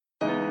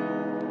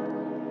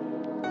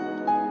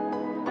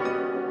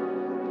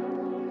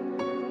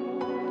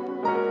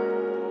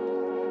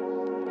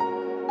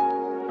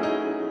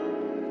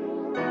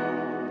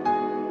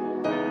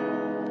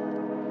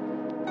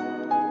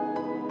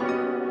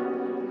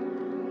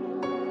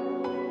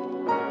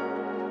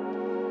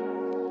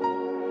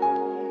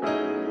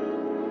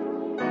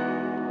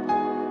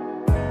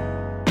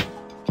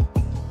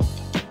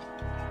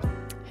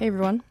Hey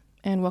everyone,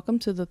 and welcome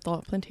to the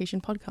Thought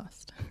Plantation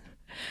podcast.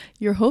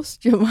 Your host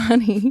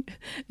Giovanni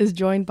is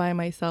joined by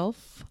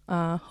myself,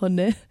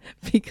 Hone,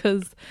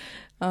 because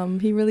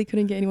he really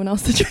couldn't get anyone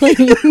else to join.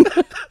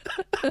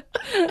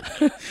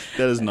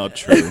 That is not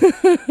true.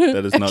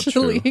 That is not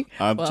true.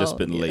 I've just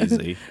been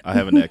lazy. I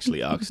haven't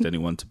actually asked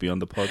anyone to be on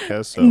the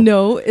podcast. So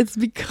no, it's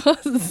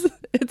because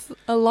it's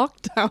a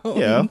lockdown.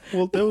 Yeah,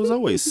 well, there was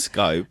always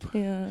Skype.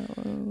 Yeah,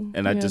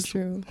 and I just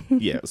true.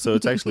 Yeah, so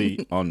it's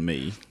actually on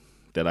me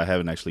that I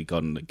haven't actually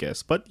gotten a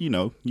guest. But you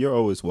know, you're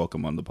always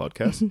welcome on the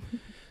podcast,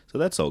 so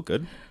that's all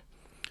good.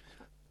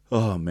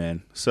 Oh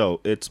man, so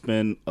it's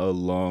been a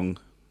long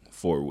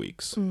 4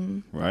 weeks,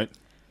 right?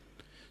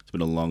 It's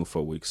been a long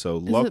 4 weeks. So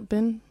has it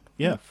been?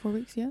 Yeah, 4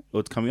 weeks yet? Well,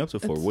 it's coming up to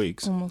 4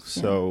 weeks. Almost,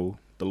 so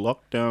the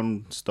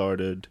lockdown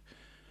started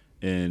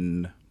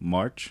in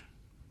March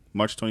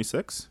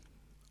 26th,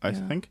 I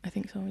think. I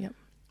think so. Yep.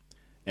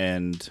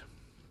 And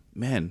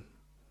man,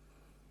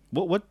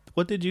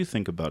 what did you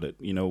think about it?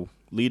 You know,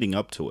 leading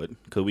up to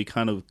it, because we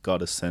kind of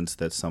got a sense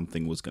that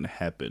something was going to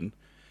happen.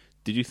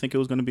 Did you think it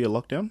was going to be a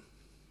lockdown?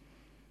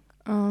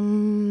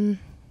 I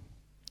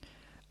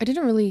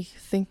didn't really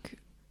think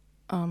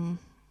too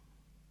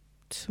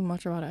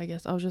much about it, I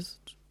guess. I was just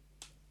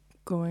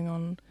going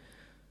on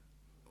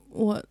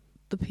what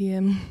the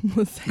PM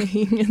was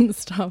saying and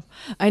stuff.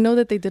 I know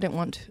that they didn't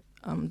want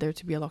there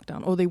to be a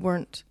lockdown, or they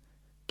weren't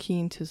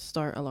keen to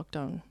start a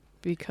lockdown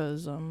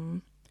because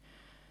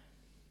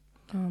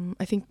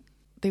I think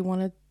they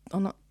wanted,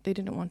 they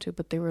didn't want to,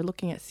 but they were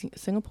looking at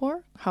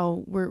Singapore,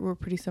 how we're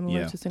pretty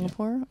similar to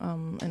Singapore,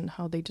 and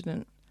how they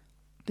didn't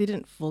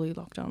fully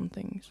lock down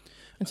things,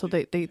 and so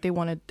they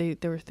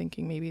were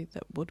thinking maybe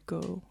that would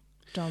go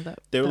down that.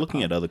 They were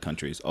looking at other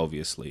countries,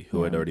 obviously,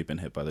 who had already been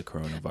hit by the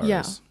coronavirus.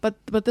 Yeah, but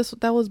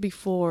that was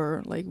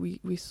before, like,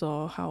 we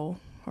saw how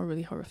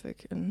really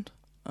horrific and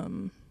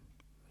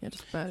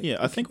just bad. Yeah,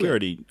 I think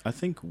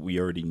we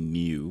already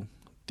knew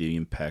the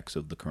impacts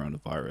of the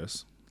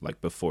coronavirus, like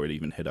before it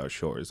even hit our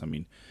shores. I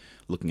mean,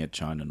 looking at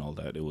China and all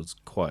that, it was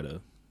quite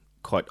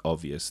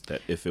obvious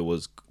that if it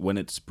was when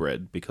it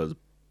spread, because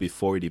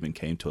before it even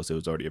came to us, it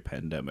was already a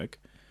pandemic.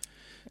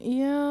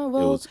 Yeah,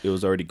 well, it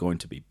was already going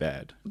to be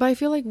bad. But I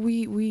feel like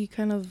we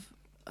kind of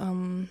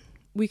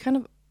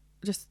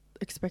just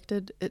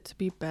expected it to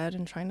be bad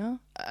in China.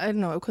 I don't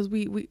know, because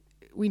we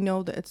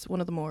know that it's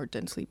one of the more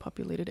densely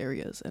populated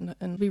areas, and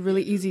it'd be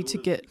really easy to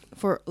get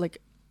for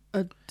like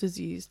a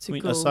disease to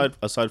go.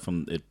 Aside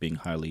from it being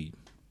highly,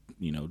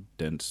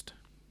 dense,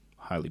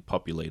 highly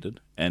populated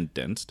and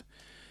dense.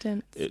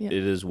 It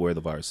is where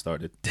the virus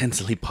started.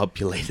 Densely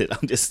populated.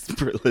 I'm just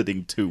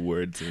splitting two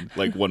words and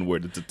like one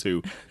word into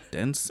two.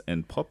 Dense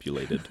and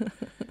populated.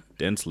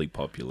 Densely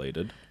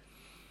populated.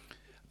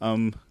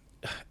 And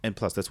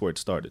plus that's where it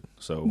started.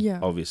 So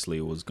obviously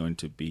it was going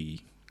to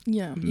be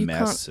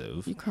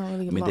massive. You can't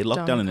really. I mean, they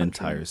locked down an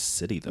entire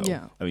city though.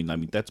 Yeah. I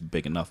mean that's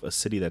big enough. A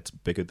city that's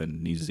bigger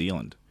than New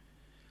Zealand.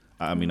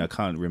 I mean, I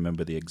can't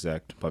remember the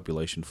exact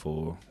population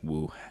for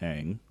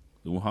Wuhan.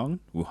 Wuhan.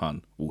 Wuhan.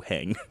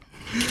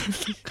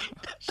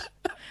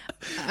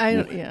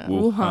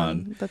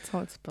 That's how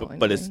it's spelled.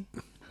 But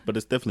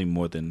it's definitely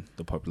more than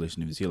the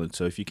population of New Zealand.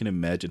 So if you can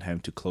imagine having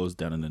to close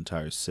down an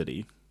entire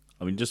city,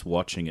 I mean, just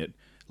watching it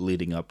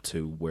leading up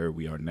to where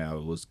we are now,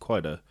 it was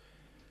quite a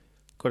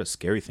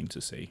scary thing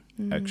to see,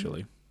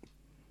 actually.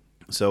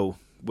 So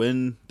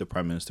when the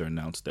Prime Minister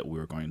announced that we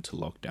were going to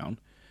lock down,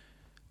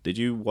 did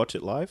you watch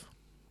it live?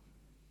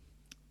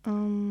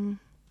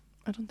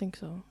 I don't think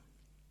so.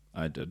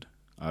 I did.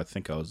 I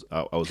think I was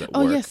at work.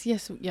 Oh yes,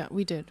 yeah,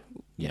 we did.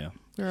 Yeah.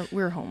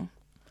 We're home.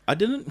 I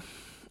didn't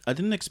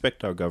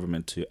expect our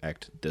government to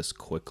act this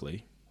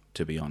quickly,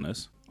 to be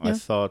honest. Yeah.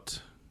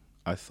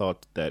 I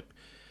thought that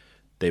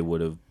they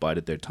would have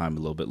bided their time a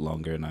little bit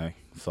longer, and I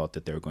thought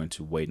that they were going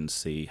to wait and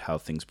see how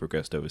things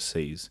progressed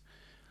overseas.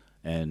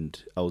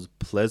 And I was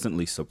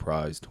pleasantly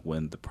surprised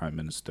when the Prime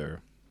Minister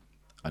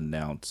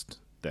announced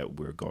that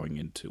we're going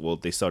into, well,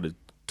 they started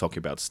talking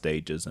about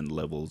stages and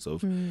levels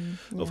of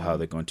how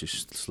they're going to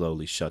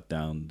slowly shut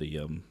down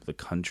the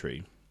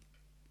country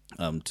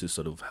to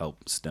sort of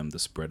help stem the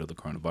spread of the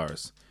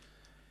coronavirus.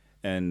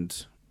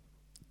 And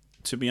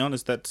to be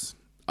honest,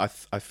 I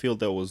feel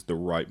that was the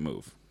right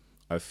move.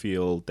 I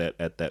feel that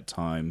at that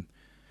time,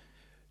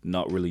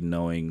 not really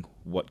knowing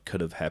what could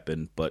have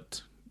happened,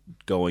 but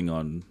going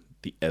on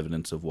the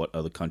evidence of what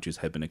other countries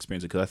had been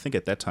experiencing, because I think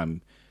at that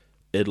time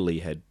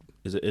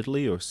is it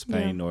Italy or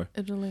Spain or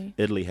Italy?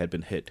 Italy had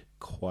been hit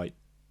quite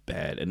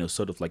bad, and it was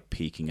sort of like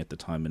peaking at the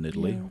time in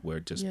Italy, where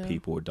just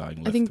people were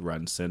dying left, right,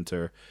 and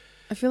center.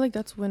 I feel like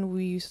that's when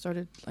we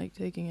started like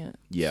taking it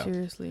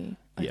seriously.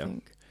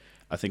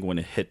 I think when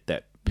it hit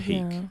that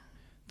peak,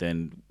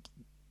 then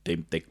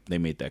they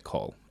made that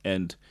call,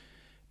 and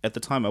at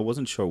the time I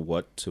wasn't sure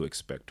what to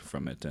expect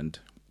from it, and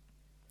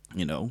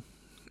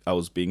I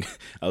was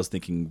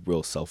thinking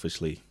real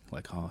selfishly,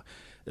 like,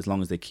 as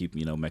long as they keep,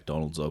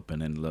 McDonald's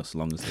open, and as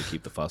long as they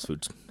keep the fast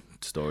food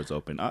stores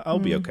open, I'll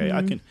be okay.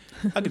 I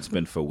can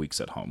spend 4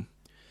 weeks at home,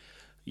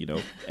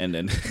 and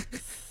then.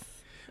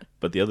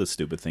 But the other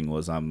stupid thing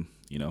was,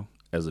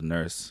 as a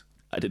nurse,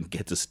 I didn't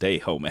get to stay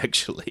home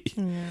actually.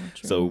 Yeah,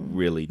 true. So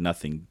really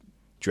nothing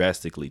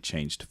drastically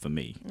changed for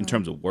me in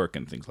terms of work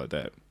and things like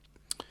that.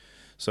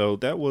 So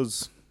that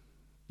was,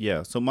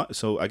 yeah.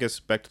 So I guess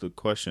back to the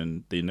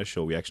question, the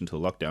initial reaction to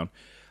the lockdown,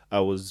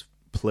 I was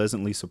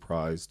pleasantly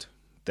surprised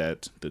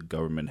that the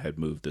government had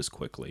moved this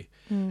quickly.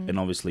 And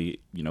obviously,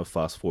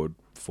 fast forward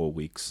 4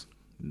 weeks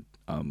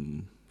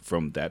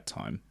from that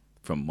time,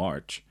 from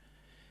March,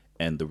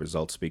 and the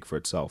results speak for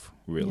itself,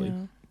 really.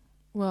 Yeah.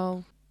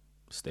 Well,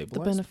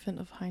 Stabilized. the benefit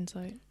of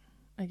hindsight,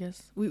 I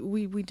guess.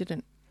 We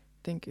didn't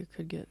think it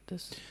could get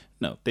this.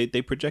 No,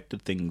 they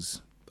projected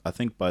things, I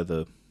think by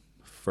the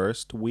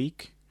first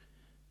week,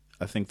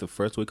 the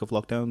first week of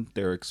lockdown,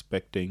 they're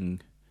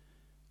expecting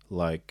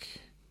like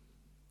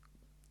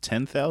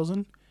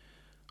 10,000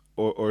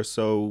 or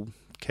so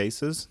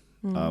cases.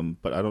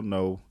 But I don't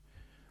know.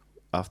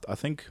 I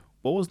think,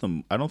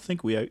 I don't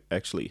think we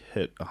actually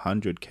hit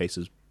 100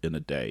 cases in a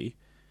day.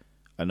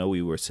 I know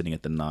we were sitting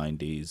at the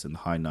 90s and the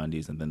high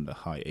 90s and then the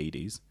high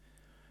 80s.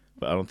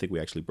 But I don't think we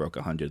actually broke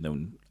 100.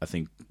 Then I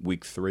think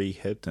week 3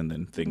 hit, and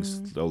then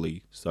things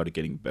slowly started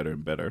getting better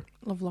and better.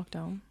 Of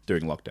lockdown.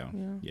 During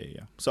lockdown.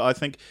 Yeah. So I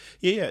think,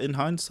 in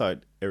hindsight,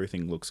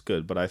 everything looks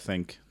good. But I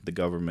think the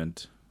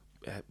government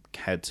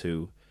had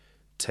to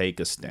take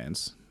a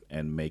stance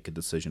and make a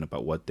decision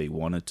about what they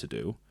wanted to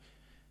do.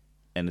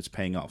 And it's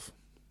paying off.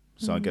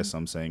 So I guess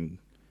I'm saying,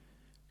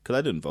 because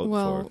I didn't vote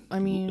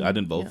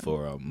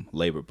for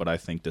Labor, but I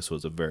think this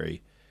was a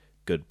very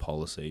good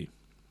policy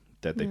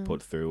that they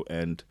put through.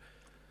 And,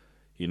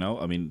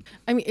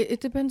 it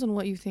depends on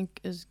what you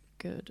think is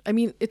good. I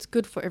mean, it's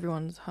good for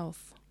everyone's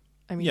health.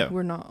 I mean,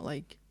 we're not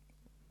like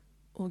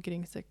all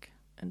getting sick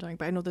and dying,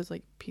 but I know there's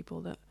like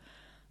people that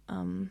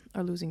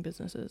are losing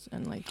businesses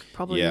and like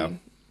probably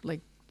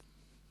like,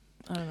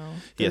 I don't know.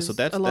 Yeah, so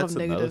that's another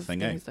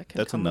thing.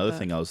 That's another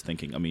thing I was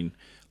thinking. I mean,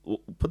 we'll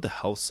put the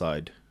health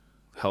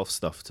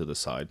stuff to the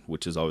side,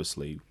 which is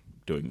obviously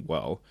doing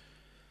well.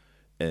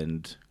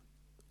 And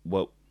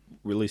what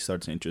really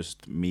started to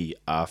interest me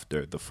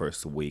after the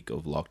first week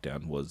of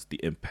lockdown was the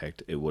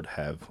impact it would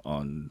have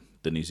on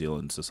the New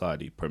Zealand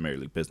society,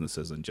 primarily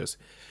businesses and just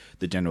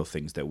the general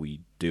things that we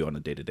do on a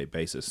day-to-day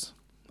basis.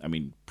 I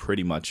mean,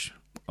 pretty much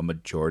a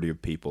majority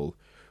of people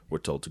were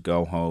told to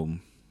go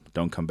home,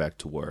 don't come back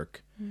to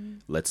work.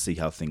 Let's see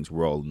how things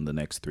roll in the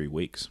next 3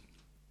 weeks.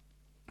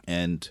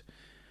 And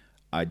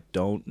I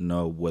don't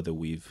know whether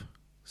we've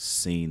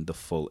seen the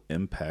full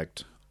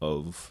impact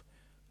of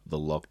the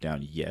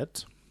lockdown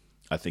yet.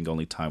 I think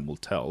only time will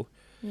tell.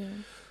 Yeah.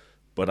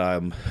 But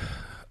I'm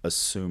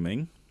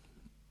assuming,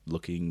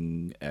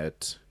 looking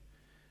at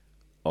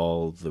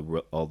all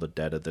the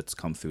data that's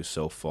come through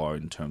so far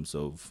in terms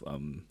of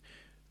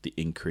the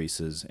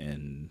increases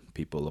in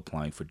people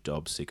applying for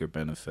job seeker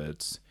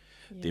benefits,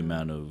 the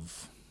amount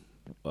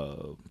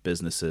of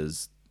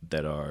businesses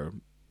that are,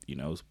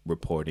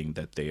 reporting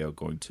that they are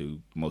going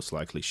to most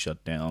likely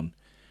shut down,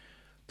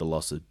 the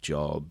loss of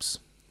jobs.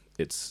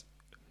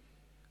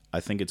 I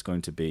think it's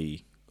going to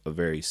be a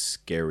very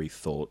scary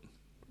thought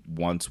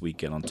once we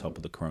get on top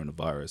of the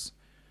coronavirus.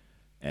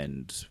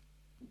 And,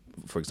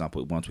 for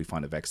example, once we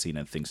find a vaccine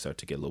and things start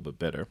to get a little bit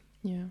better.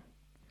 Yeah.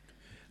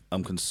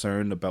 I'm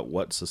concerned about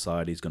what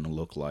society is going to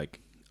look like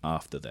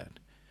after that.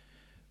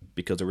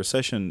 Because a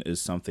recession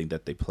is something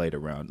that they played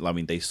around. I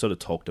mean, they sort of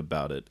talked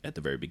about it at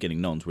the very beginning.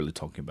 No one's really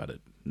talking about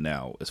it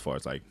now, as far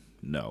as I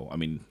know. I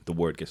mean, the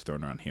word gets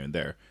thrown around here and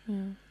there.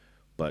 Yeah.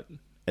 But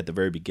at the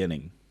very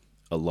beginning,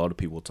 a lot of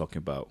people were talking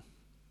about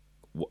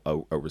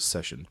a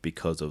recession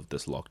because of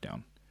this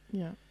lockdown.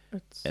 Yeah.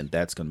 And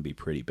that's going to be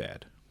pretty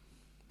bad.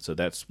 So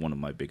that's one of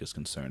my biggest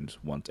concerns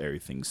once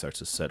everything starts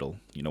to settle.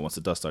 Once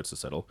the dust starts to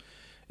settle,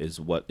 is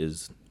what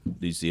is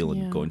New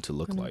Zealand going to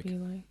look like?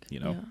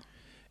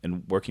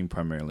 And working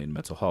primarily in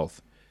mental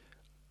health,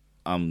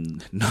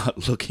 I'm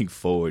not looking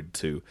forward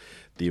to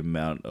the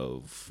amount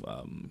of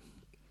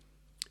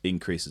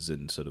increases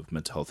in sort of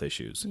mental health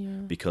issues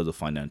because of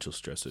financial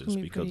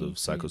stressors, because of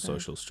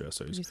psychosocial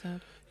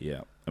stressors.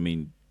 Yeah. I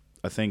mean,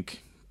 I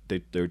think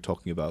they're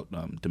talking about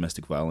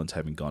domestic violence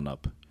having gone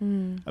up.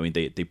 I mean,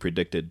 they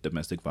predicted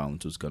domestic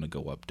violence was going to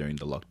go up during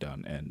the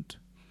lockdown, and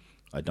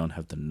I don't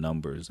have the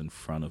numbers in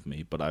front of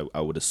me, but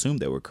I would assume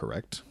they were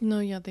correct. No,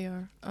 yeah, they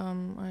are.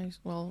 I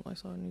saw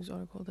a news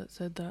article that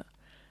said that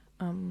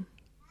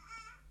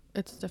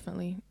it's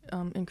definitely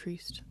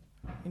increased,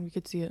 and we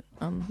could see it.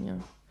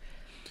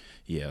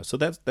 Yeah, so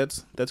that's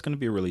going to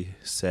be a really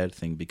sad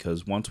thing,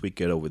 because once we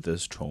get over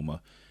this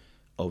trauma,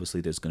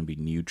 obviously there's going to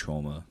be new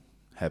trauma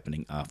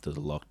happening after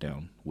the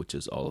lockdown, which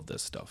is all of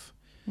this stuff.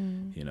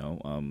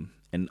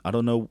 And I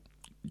don't know,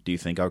 do you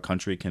think our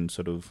country can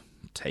sort of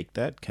take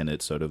that? Can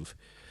it sort of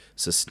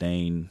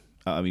sustain?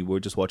 I mean, we're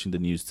just watching the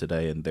news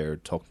today, and they're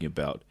talking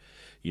about,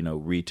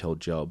 retail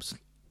jobs.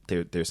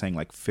 They're saying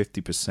like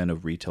 50%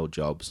 of retail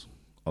jobs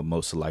are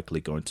most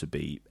likely going to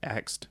be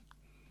axed.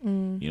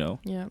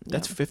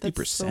 That's 50%.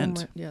 That's so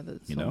much. Yeah,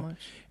 that's so much.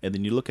 And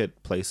then you look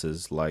at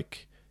places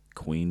like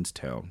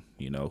Queenstown,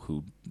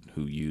 who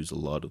use a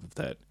lot of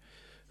that,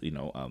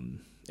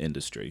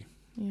 industry.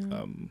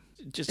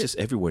 just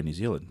everywhere in New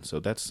Zealand. So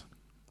that's,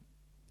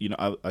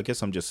 I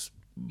guess I'm just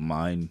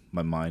my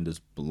mind is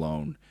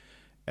blown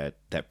at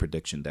that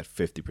prediction that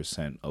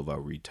 50% of our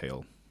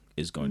retail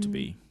is going to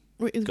be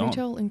Wait, is gone.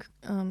 retail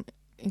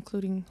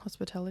including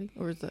hospitality,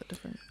 or is that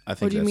different? I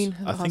think. Or do you mean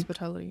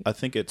hospitality? I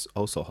think it's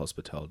also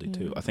hospitality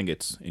too. I think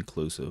it's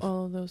inclusive.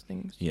 All of those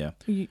things. Yeah.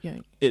 Yeah.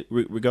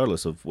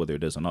 Regardless of whether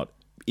it is or not,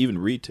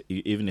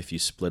 even if you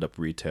split up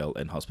retail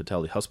and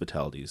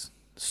hospitality's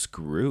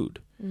screwed.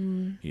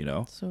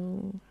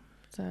 So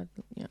sad.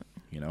 Yeah.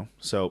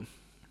 So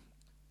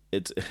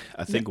it's,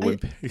 I think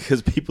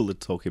because people are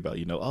talking about,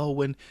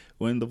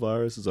 when the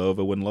virus is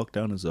over, when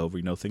lockdown is over,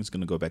 things are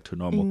going to go back to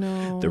normal.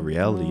 No, the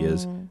reality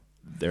is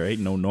there ain't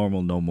no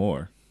normal no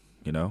more,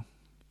 And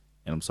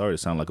I'm sorry to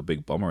sound like a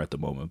big bummer at the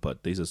moment,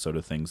 but these are sort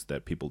of things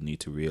that people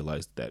need to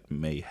realize that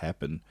may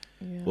happen.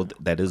 Yeah. Well,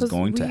 that is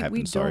going to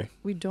happen.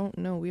 We don't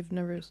know.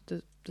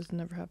 This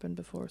never happened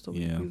before, so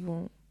we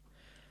won't.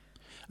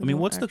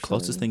 What's the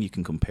closest thing you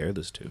can compare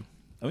this to?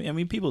 I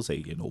mean, people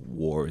say,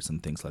 wars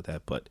and things like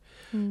that, but,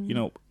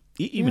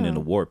 even in a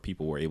war,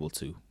 people were able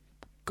to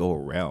go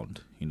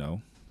around,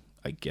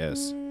 I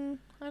guess.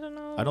 I don't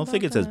know. I don't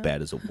think it's as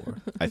bad as a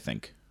war, I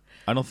think.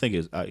 I think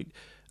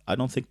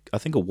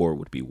a war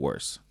would be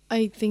worse.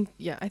 I think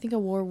a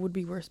war would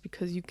be worse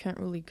because you can't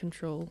really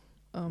control,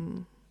 I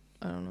don't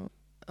know,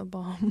 a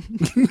bomb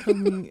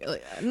coming.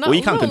 Well,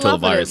 you can't control a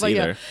virus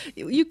either.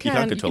 Yeah, you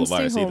can't control a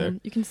virus either.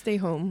 You can stay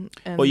home.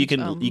 And, well, you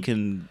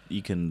can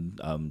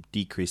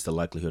decrease the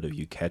likelihood of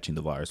you catching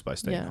the virus by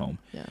staying home.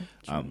 Yeah.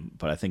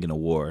 But I think in a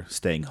war,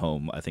 staying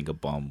home, I think a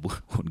bomb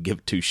wouldn't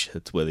give two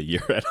shits whether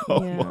you're at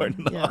home or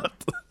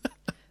not.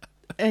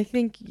 Yeah. I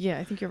think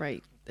you're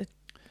right.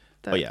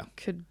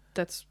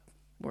 That's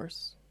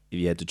worse. If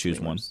you had to choose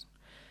one,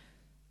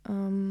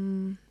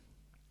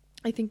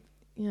 I think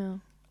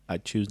I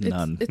choose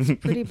none. It's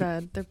pretty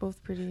bad. They're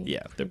both pretty.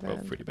 Yeah, they're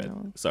both pretty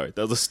bad. Sorry,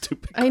 that was a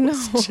stupid question. I know,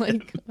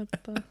 what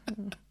the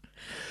hell?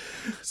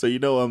 So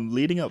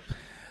leading up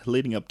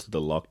to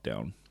the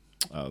lockdown.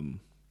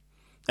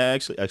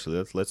 Actually,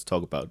 let's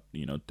talk about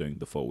during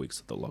the 4 weeks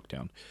of the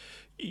lockdown.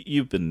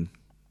 You've been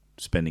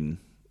spending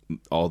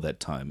all that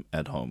time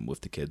at home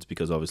with the kids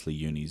because obviously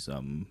uni's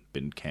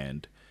been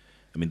canned.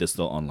 I mean, there's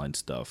still online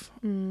stuff.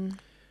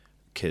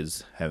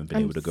 Kids haven't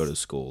been able to go to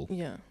school.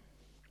 Yeah.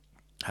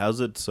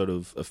 How's it sort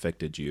of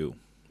affected you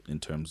in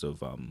terms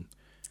of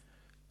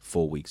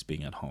 4 weeks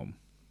being at home?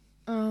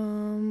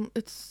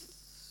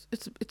 It's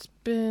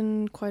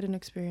been quite an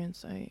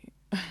experience.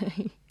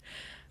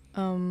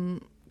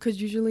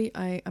 Because usually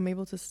I'm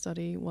able to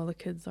study while the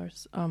kids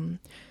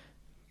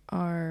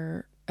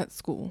are at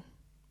school.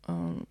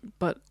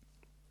 But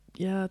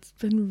yeah, it's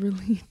been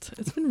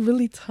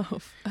really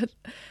tough.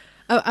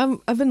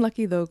 I've been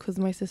lucky though, because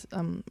my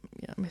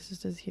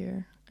sister's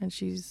here and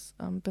she's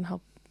been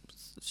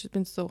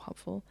so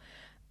helpful.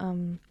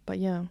 But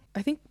yeah,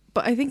 I think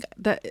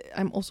that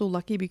I'm also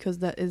lucky because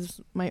that is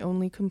my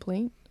only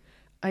complaint.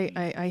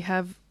 I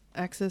have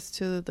access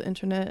to the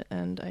internet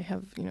and I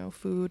have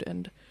food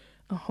and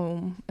a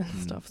home and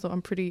stuff. So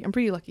I'm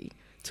pretty lucky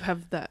to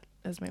have that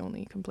as my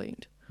only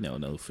complaint.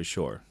 No, for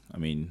sure. I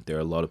mean, there are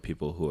a lot of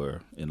people who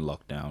are in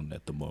lockdown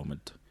at the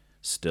moment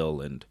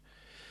still and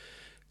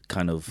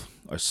kind of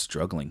are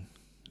struggling,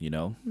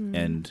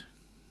 and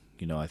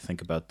I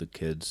think about the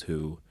kids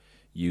who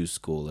use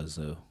school as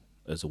a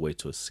way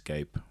to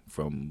escape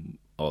from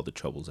all the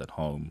troubles at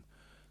home,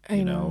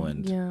 and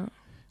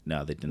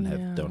now they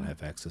don't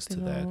have access to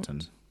that,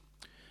 and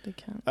they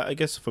can't. I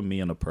guess for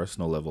me on a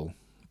personal level,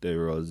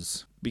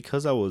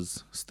 because I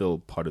was still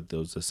part of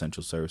those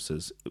essential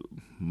services,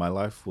 my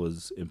life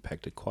was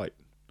impacted quite,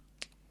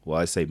 well,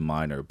 I say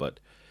minor, but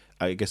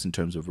I guess in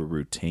terms of a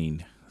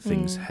routine,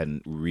 things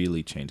hadn't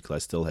really changed because I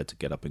still had to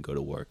get up and go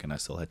to work and I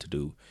still had to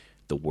do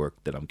the work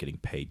that I'm getting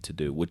paid to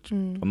do, which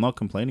I'm not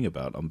complaining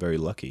about. I'm very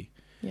lucky.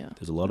 Yeah,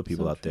 there's a lot of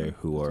people out there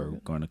who are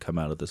going to come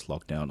out of this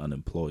lockdown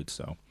unemployed.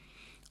 So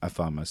I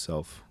find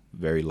myself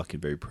very lucky,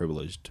 very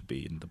privileged to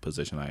be in the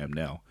position I am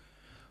now.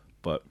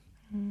 But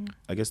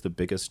I guess the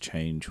biggest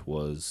change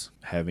was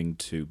having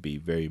to be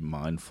very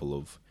mindful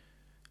of,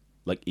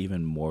 like,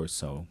 even more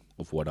so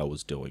of what I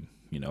was doing,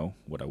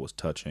 what I was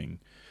touching,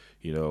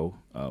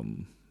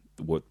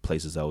 what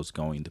places I was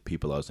going, the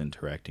people I was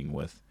interacting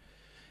with,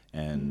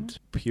 and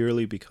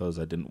purely because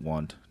I didn't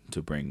want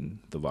to bring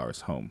the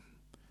virus home.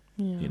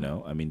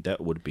 Yeah. I mean,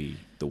 that would be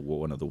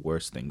one of the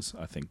worst things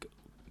I think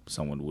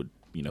someone would,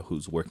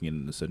 who's working in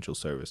an essential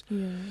service,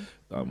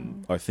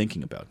 are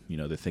thinking about.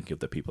 They're thinking of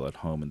the people at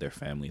home and their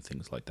family,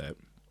 things like that.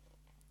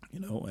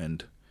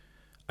 And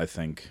I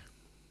think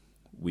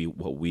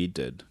what we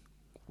did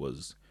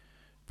was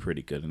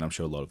pretty good, and I'm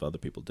sure a lot of other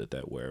people did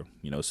that, where,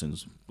 as soon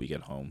as we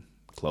get home,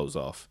 clothes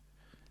off,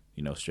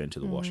 straight into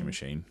the washing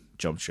machine,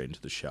 jump straight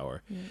into the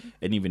shower.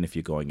 And even if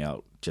you're going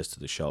out just to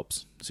the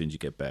shops, as soon as you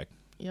get back,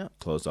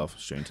 clothes off,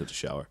 straight into the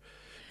shower,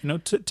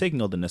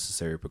 taking all the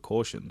necessary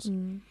precautions.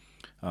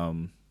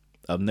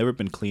 I've never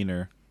been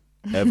cleaner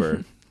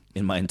ever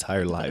in my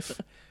entire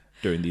life.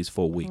 during these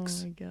 4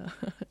 weeks. Oh my god.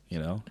 You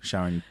know,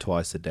 showering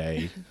twice a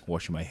day,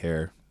 washing my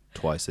hair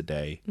twice a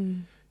day.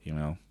 You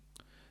know,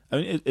 I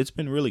mean, it's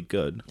been really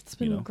good. It's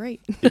been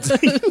great.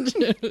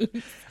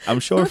 I'm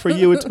sure for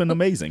you, it's been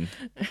amazing.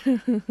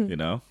 You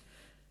know,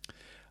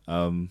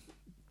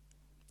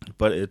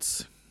 but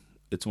it's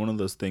one of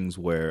those things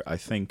where I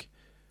think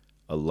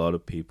a lot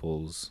of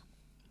people's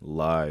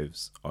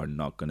lives are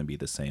not going to be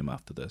the same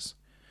after this,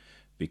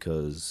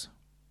 because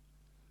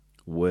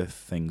with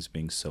things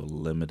being so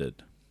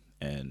limited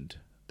and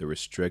the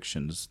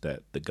restrictions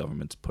that the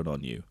government's put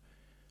on you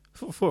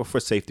for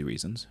safety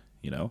reasons,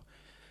 you know,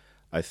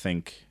 I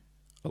think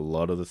a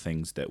lot of the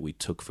things that we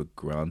took for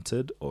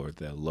granted, or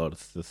a lot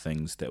of the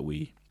things that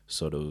we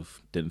sort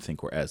of didn't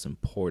think were as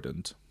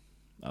important,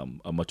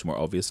 are much more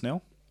obvious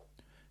now.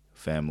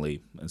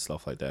 Family and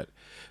stuff like that.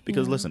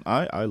 Because listen,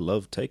 I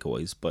love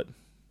takeaways, but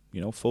you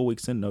know, 4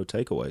 weeks in, no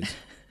takeaways.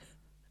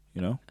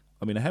 You know,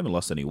 I mean, I haven't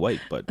lost any weight,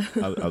 but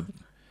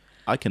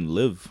I can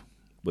live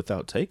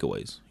without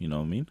takeaways. You know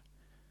what I mean?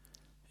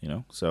 You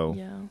know, so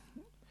yeah,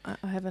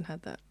 I haven't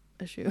had that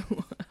issue.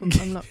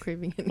 I'm not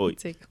craving any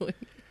takeaway.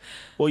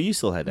 Well, you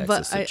still had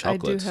access to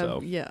chocolate, I do have,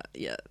 so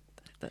yeah,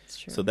 that's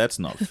true. So that's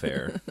not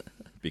fair,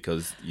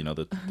 because you know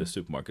the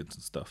supermarkets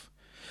and stuff.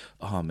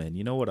 Oh man,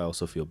 you know what I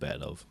also feel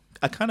bad of?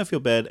 I kind of feel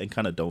bad and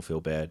kind of don't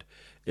feel bad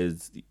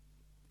is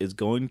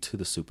going to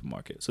the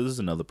supermarket. So this is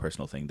another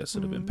personal thing that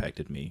sort of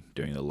impacted me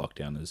during the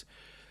lockdown. Is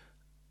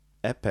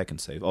at Pack and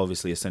Save,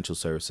 obviously essential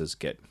services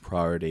get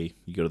priority.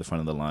 You go to the front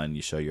of the line,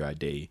 you show your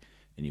ID,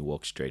 and you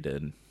walk straight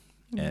in.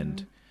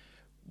 And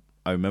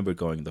I remember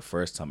going the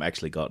first time. I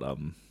actually got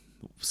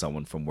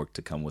someone from work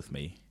to come with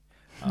me.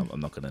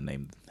 I'm not going to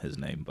name his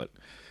name, but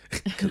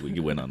because we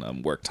went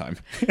on work time.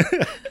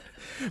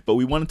 But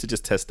we wanted to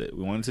just test it.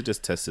 We wanted to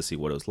just test to see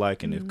what it was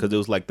like, and because it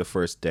was like the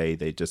first day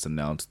they just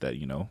announced that,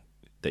 you know,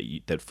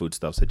 that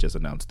Foodstuffs had just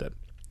announced that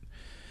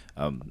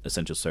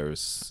essential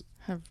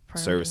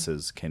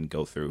services can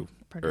go through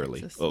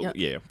early.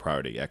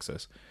 Priority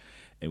access.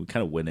 And we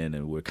kind of went in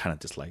and we're kind of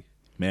just like,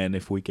 man,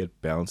 if we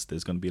get bounced,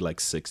 there's going to be like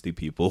 60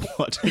 people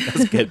watching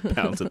us get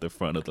bounced at the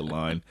front of the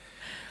line.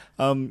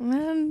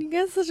 Man, you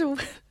guys such a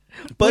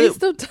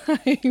waste of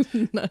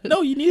time.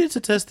 No, you needed to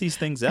test these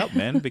things out,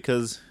 man,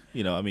 because,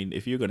 you know, I mean,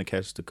 if you're going to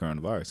catch the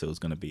coronavirus, it was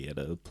going to be at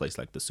a place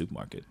like the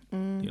supermarket,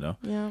 you know?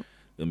 Yeah.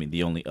 I mean,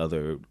 the only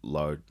other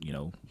large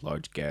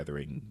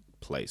gathering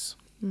place.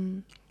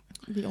 One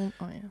of the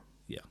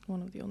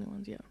only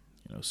ones, yeah.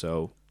 You know,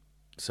 so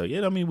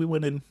yeah, I mean, we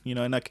went in, you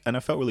know, and I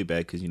felt really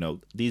bad because, you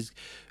know,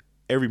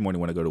 every morning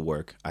when I go to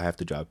work, I have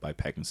to drive by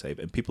Pack and Save,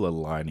 and people are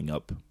lining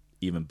up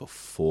even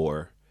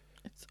before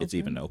it's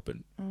even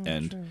open.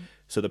 And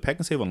so the Pack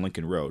and Save on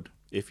Lincoln Road,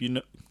 if you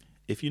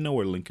know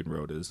where Lincoln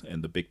Road is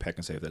and the big Pack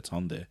and Save that's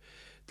on there,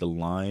 the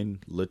line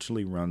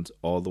literally runs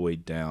all the way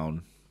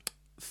down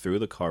through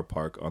the car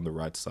park on the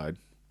right side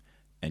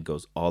and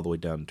goes all the way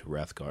down to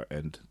Rathgar,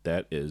 and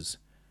that is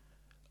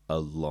a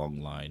long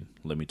line.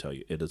 Let me tell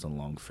you, it is a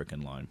long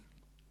freaking line.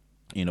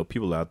 You know,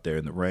 people out there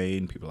in the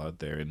rain, people out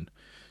there in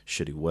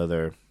shitty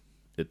weather.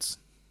 It's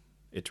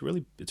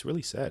really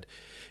sad.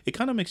 It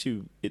kind of makes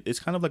you. It's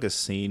kind of like a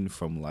scene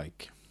from,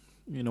 like,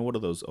 you know, what are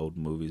those old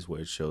movies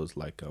where it shows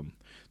like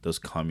those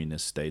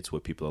communist states where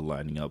people are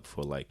lining up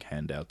for like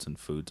handouts and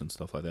foods and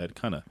stuff like that. It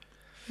kind of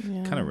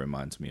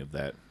reminds me of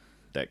that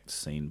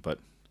scene, but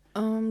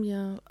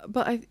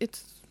but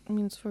it's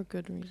for a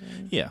good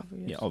reason.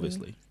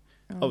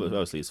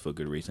 Obviously it's for a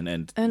good reason,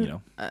 and you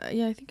know,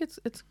 I think it's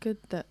good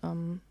that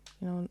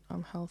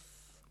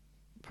health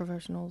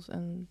professionals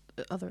and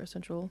other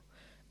essential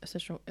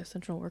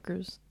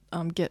workers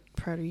get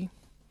priority.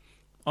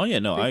 Oh yeah,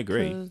 no, I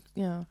agree.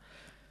 Yeah,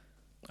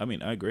 I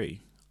mean, I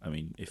agree. I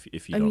mean,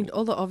 if you mean,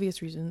 all the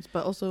obvious reasons,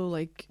 but also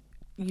like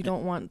you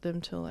don't want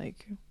them to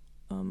like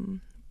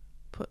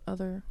put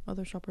other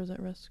shoppers at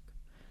risk.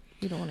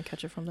 You don't want to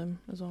catch it from them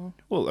as well.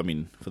 Well, I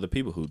mean, for the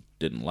people who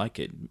didn't like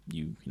it,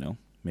 you know,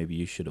 maybe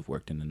you should have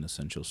worked in an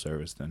essential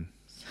service then.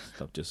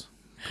 Stop just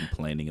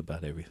complaining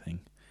about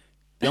everything.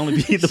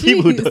 The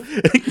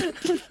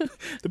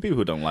people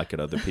who don't like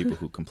it are the people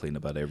who complain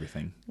about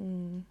everything.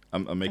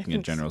 I'm making a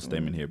general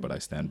statement here, but I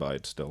stand by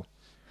it still.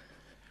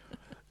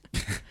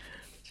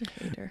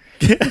 Hater.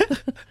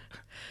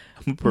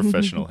 I'm a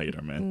professional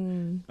hater,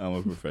 man. I'm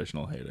a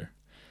professional hater.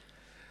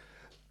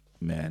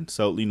 Man,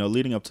 so, you know,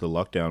 leading up to the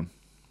lockdown,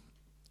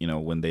 you know,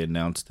 when they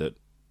announced it,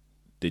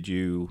 did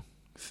you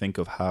think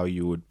of how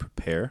you would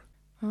prepare?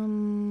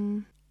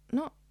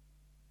 Not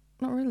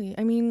really.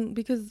 I mean,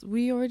 because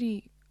we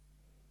already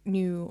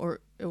knew,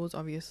 or it was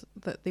obvious,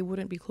 that they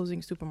wouldn't be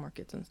closing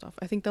supermarkets and stuff.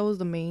 I think that was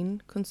the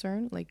main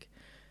concern, like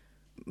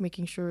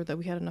making sure that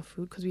we had enough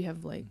food, because we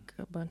have like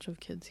a bunch of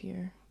kids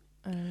here.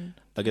 And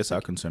I guess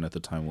our concern at the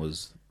time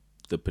was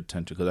the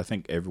potential, because I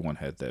think everyone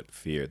had that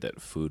fear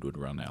that food would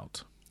run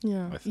out.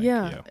 Yeah,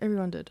 yeah,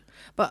 everyone did.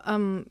 But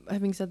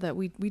having said that,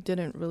 we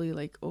didn't really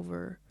like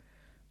over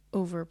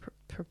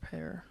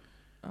prepare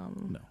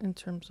no. in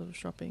terms of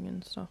shopping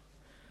and stuff.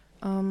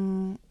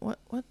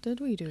 What did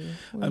we do?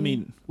 I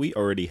mean, we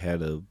already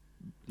had a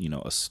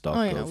a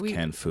stock of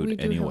canned food we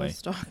do anyway. Have a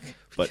stock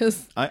but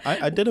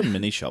I did a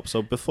mini shop.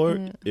 So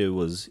before it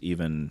was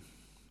even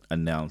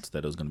announced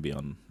that it was going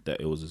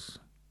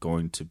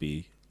to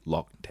be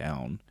locked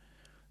down,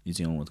 New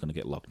Zealand was going to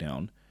get locked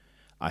down,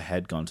 I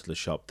had gone to the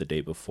shop the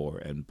day before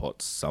and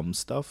bought some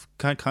stuff,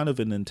 kind of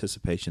in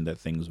anticipation that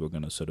things were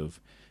going to sort of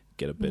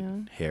get a bit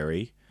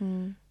hairy.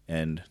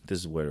 And this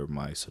is where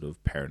my sort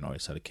of paranoia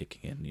started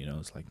kicking in.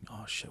 It's like,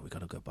 oh shit, we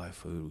gotta go buy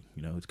food.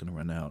 It's gonna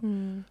run out.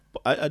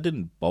 But I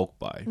didn't bulk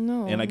buy.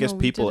 No, and I guess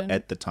people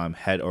at the time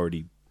had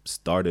already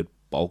started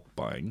bulk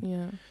buying.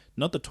 Yeah.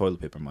 Not the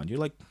toilet paper, mind you,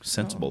 like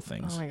sensible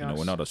things. Oh my gosh,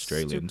 we're not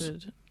Australians.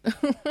 Stupid.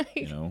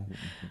 You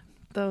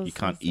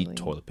can't eat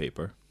toilet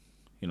paper.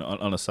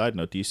 On a side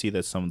note, do you see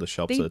that some of the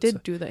shops they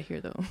did do that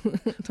here though?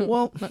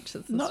 Well, not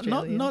just not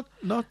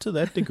to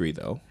that degree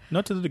though.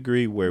 Not to the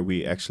degree where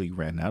we actually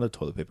ran out of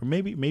toilet paper.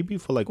 Maybe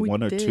for like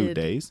 1 or 2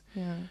 days.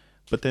 Yeah.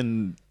 But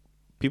then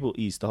people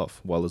eased off,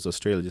 while as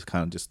Australia just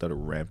started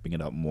ramping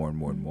it up more and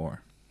more and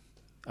more.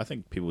 I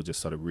think people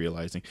just started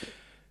realizing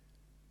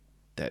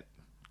that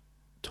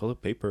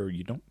toilet paper,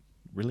 you don't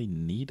really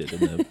need it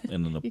in an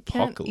you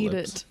apocalypse. Can't eat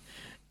it.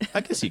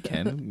 I guess you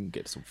can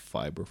get some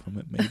fiber from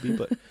it, maybe,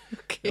 but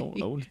okay. I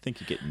wouldn't think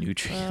you get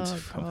nutrients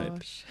from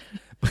it.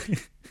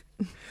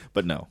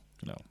 But no.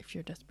 If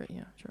you're desperate,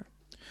 yeah, sure.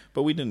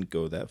 But we didn't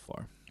go that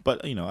far. But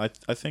I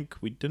think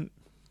we didn't.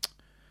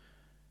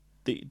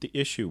 The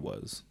issue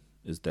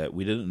is that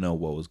we didn't know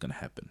what was going to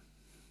happen.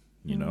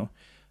 A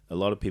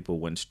lot of people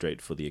went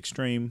straight for the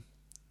extreme.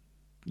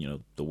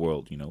 The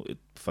world.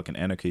 Fucking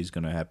anarchy is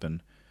going to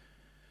happen.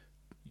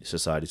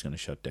 Society's going to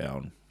shut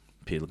down.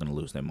 People are going to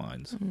lose their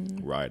minds,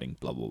 rioting,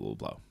 blah, blah, blah,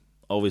 blah.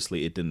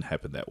 Obviously, it didn't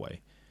happen that way.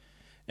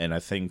 And I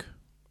think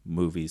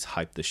movies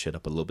hype the shit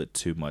up a little bit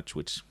too much,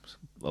 which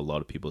a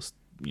lot of people,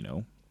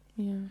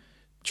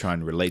 try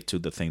and relate to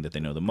the thing that they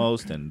know the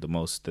most, and the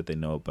most that they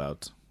know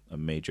about a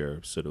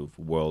major sort of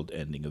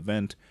world-ending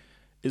event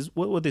is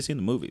what they see in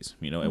the movies,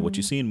 and what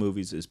you see in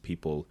movies is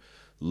people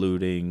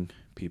looting,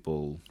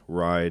 people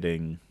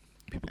rioting,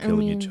 people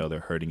killing each other,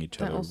 hurting each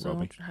other, also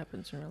robbing.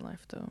 Happens in real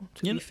life, though.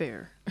 To be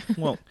fair.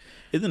 Well,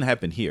 it didn't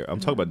happen here.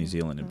 I'm talking about New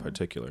Zealand in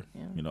particular.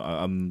 Yeah.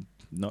 I'm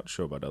not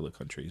sure about other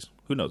countries.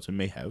 Who knows? It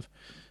may have.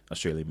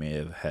 Australia may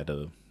have had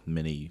a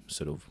mini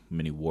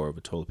war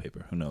over toilet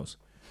paper. Who knows?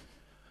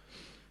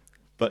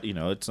 But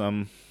it's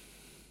I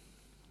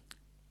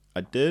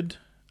did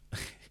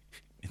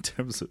in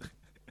terms of.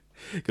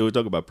 Because we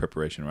talk about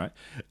preparation, right?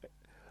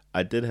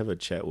 I did have a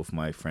chat with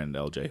my friend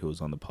LJ, who was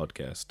on the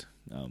podcast.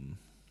 I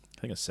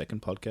think a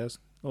second podcast,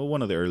 or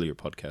one of the earlier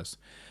podcasts,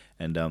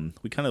 and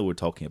we kind of were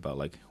talking about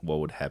like what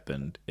would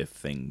happen if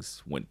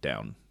things went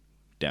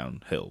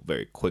downhill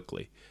very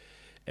quickly,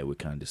 and we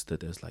kind of just stood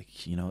there like,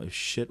 if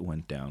shit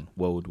went down,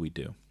 what would we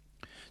do?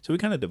 So we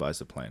kind of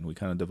devised a plan. We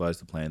kind of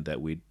devised a plan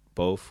that we'd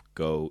both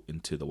go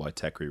into the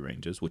Waitakere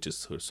Ranges, which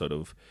is sort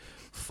of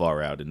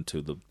far out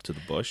into the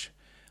bush.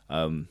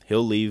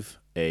 He'll leave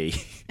a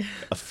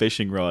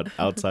fishing rod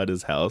outside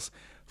his house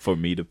for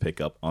me to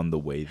pick up on the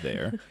way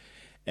there,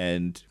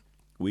 and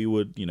we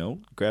would,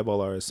 grab all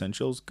our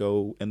essentials,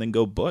 go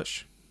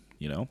bush,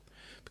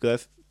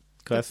 because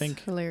I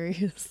think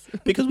hilarious.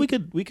 because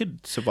we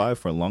could survive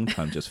for a long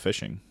time just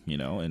fishing,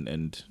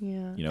 and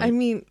yeah. I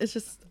mean, it's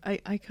just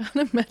I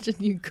can't imagine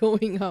you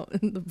going out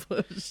in the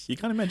bush. You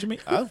can't imagine me?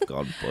 I've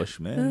gone bush,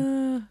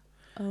 man.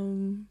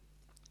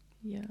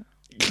 Yeah.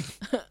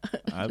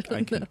 I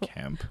can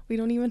camp. We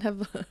don't even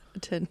have a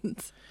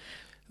tent.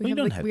 We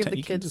don't have tent.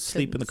 You can just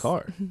sleep in the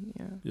car.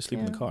 Yeah. Just sleep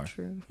in the car.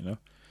 True.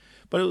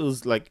 But it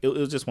was like it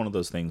was just one of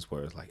those things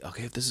where it's like,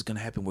 okay, if this is gonna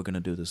happen, we're gonna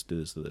do this.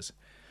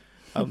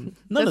 None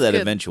of that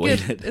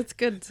eventuated. It's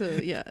good to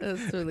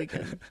it's really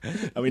good.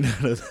 I mean,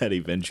 none of that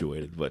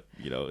eventuated, but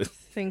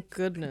Thank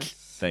goodness.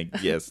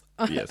 Thank goodness.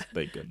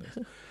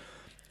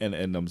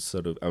 And I'm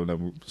sort of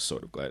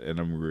glad, and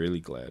I'm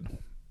really glad.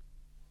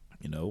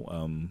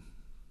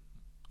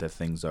 That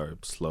things are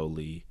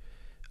slowly,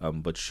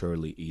 but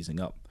surely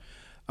easing up.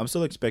 I'm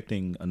still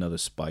expecting another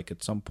spike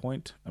at some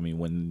point. I mean,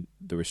 when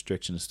the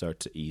restrictions start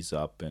to ease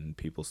up and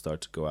people start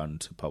to go out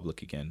into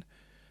public again,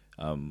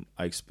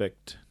 I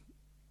expect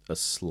a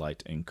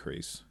slight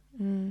increase.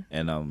 And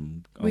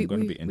I'm going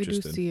to be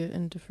interested. We do see it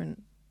in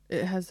different.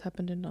 It has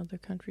happened in other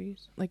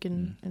countries, like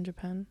in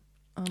Japan,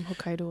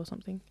 Hokkaido or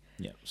something.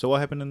 Yeah. So what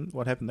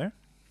happened there?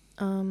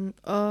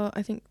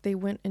 I think they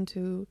went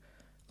into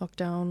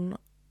lockdown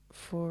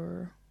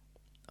for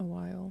a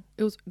while.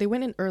 They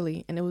went in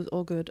early and it was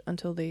all good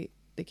until they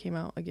came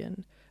out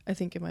again. I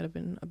think it might have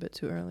been a bit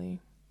too early,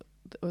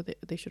 or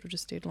they should have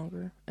just stayed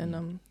longer,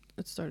 and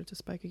it started to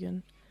spike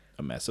again.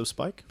 A massive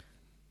spike?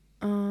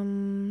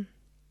 I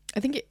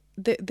think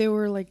there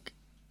were like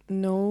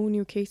no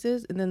new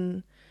cases, and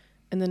then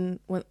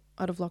went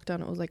out of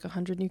lockdown. It was like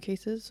 100 new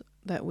cases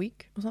that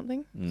week or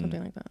something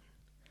like that.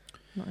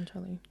 Not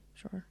entirely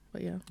sure,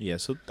 but yeah. Yeah,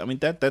 so I mean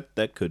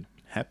that could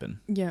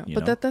happen. Yeah,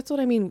 but that's what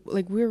I mean.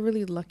 Like, we're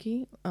really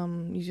lucky,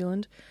 New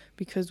Zealand,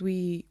 because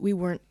we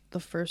weren't the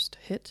first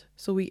hit,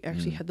 so we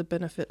actually had the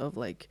benefit of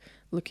like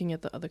looking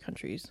at the other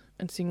countries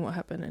and seeing what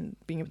happened and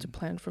being able to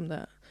plan from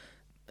that.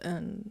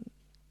 And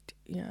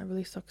yeah, it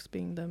really sucks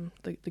being them,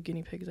 the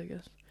guinea pigs, I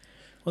guess.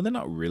 Well, they're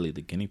not really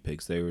the guinea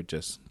pigs. They were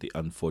just the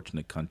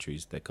unfortunate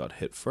countries that got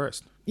hit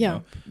first. Yeah,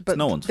 but it's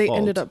no one's they fault.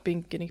 ended up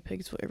being guinea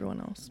pigs for everyone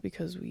else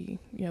because we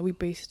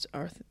based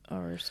our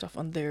stuff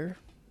on their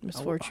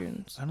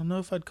misfortunes. I don't know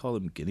if I'd call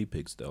them guinea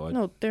pigs, though.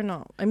 No, they're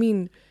not. I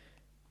mean,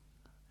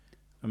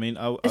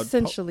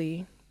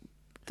 essentially,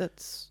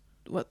 that's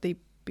what they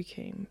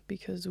became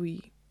because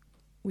we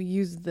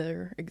used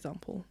their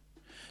example.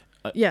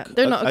 Yeah,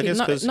 they're not. Okay, I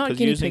guess not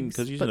guinea pigs.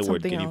 Because using the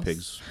word guinea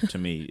pigs to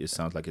me, it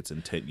sounds like it's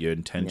you're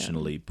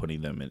intentionally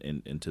putting them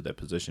into that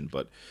position.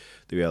 But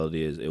the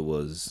reality is, it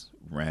was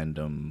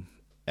random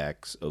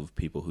acts of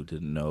people who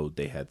didn't know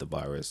they had the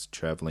virus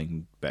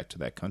traveling back to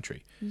that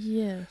country.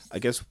 Yes, I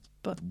guess.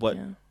 But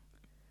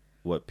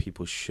what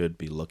people should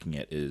be looking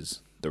at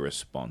is the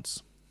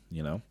response.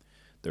 The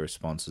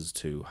responses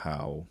to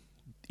how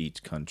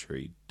each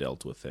country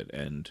dealt with it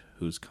and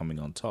who's coming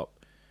on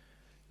top.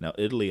 Now,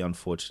 Italy,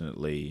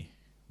 unfortunately,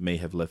 may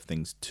have left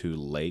things too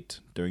late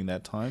during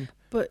that time.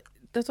 But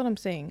that's what I'm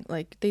saying.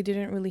 Like, they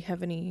didn't really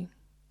have any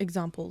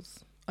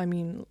examples. I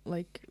mean,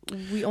 like,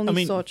 we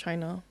only saw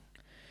China.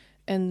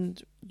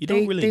 And you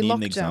don't really need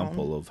an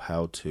example of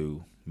how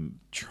to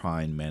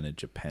try and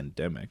manage a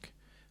pandemic.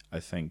 I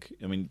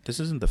mean, this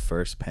isn't the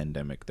first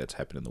pandemic that's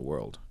happened in the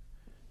world.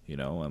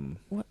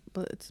 What?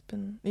 But it's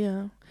been,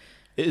 yeah.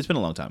 It's been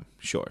a long time,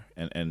 sure.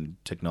 And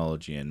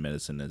technology and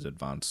medicine has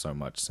advanced so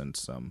much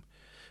since...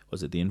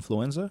 was it the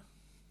influenza?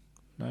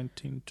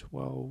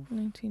 1912?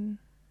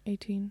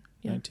 1918.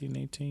 Yeah.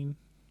 1918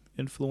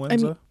 influenza? I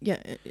mean, yeah,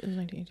 it was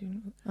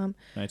 1918.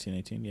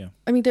 1918, yeah.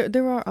 I mean,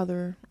 there are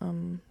other,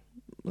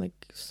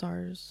 like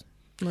SARS,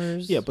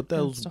 MERS, but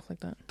and stuff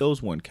like that.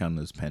 Those weren't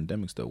counted as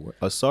pandemics, though.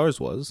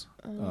 SARS was.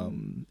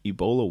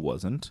 Ebola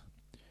wasn't.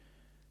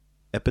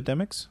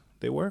 Epidemics,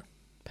 they were?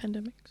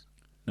 Pandemics?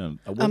 No,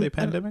 were they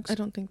pandemics? I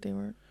don't think they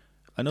were.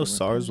 I know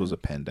SARS was a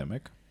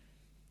pandemic.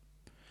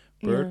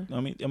 I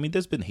mean,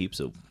 there's been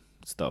heaps of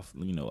stuff,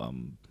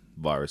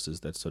 viruses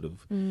that sort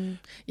of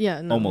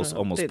almost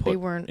put they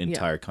weren't,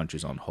 entire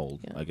countries on hold.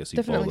 Yeah. I guess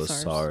Definitely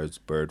Ebola, SARS,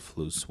 bird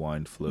flu,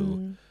 swine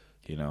flu,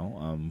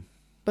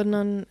 but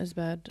none as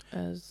bad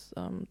as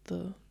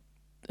the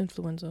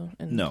influenza.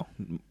 And no,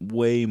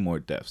 way more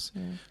deaths.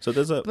 Yeah. So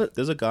there's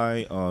a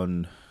guy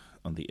on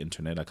the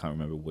internet. I can't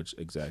remember which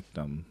exact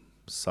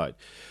site,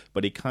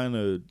 but he kind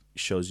of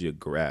shows you a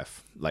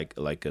graph, like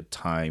a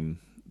time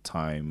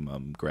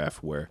graph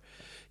where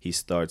he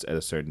starts at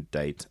a certain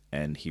date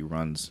and he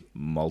runs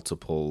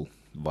multiple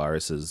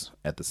viruses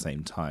at the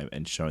same time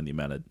and showing the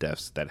amount of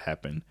deaths that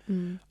happen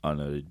on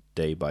a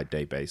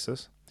day-by-day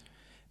basis.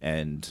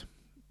 And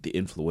the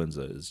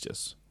influenza is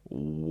just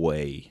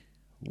way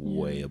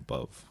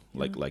above.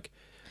 Yeah. Like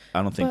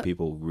I don't think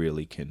people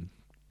really can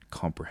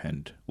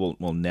comprehend,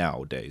 well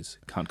nowadays,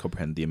 can't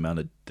comprehend the amount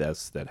of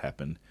deaths that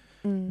happen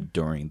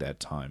during that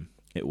time.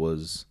 It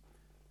was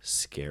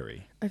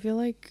scary. I feel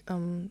like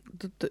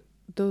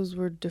those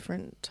were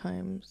different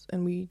times,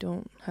 and we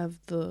don't have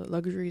the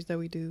luxuries that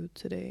we do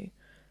today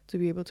to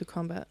be able to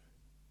combat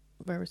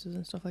viruses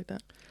and stuff like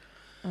that.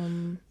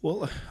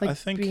 I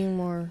think being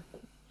more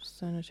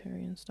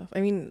sanitary and stuff.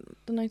 I mean,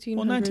 the 1900s.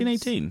 Well,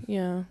 1918.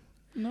 Yeah.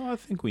 No, I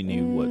think we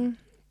knew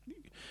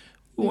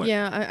what.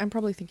 Yeah, I'm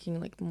probably thinking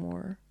like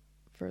more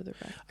further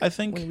back. I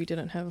think when we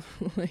didn't have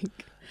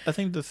like. I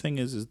think the thing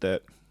is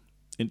that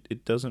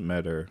it doesn't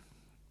matter.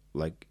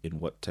 Like in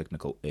what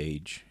technical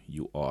age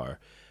you are,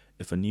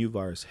 if a new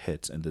virus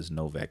hits and there's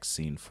no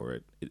vaccine for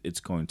it, it's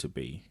going to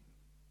be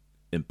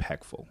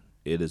impactful.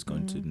 It is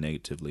going to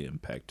negatively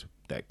impact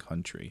that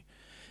country.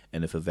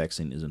 And if a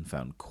vaccine isn't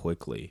found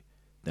quickly,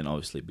 then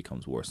obviously it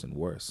becomes worse and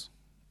worse.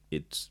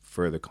 It's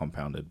further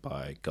compounded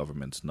by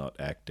governments not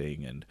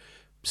acting and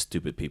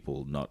stupid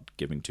people not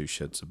giving two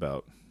shits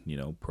about,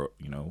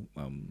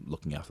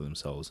 looking after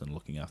themselves and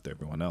looking after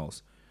everyone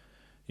else.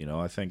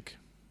 I think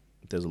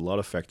there's a lot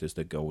of factors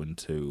that go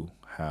into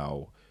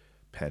how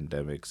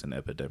pandemics and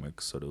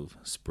epidemics sort of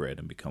spread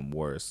and become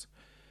worse.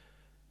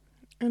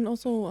 And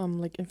also,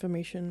 like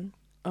information.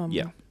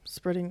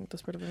 Spreading the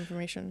spread of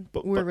information.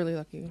 But we're really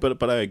lucky.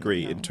 But I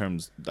agree in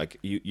terms, like,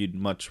 you'd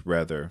much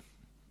rather,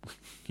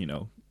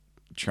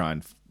 try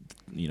and,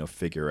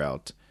 figure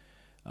out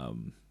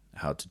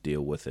how to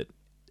deal with it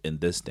in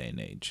this day and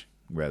age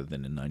rather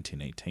than in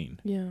 1918.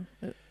 Yeah.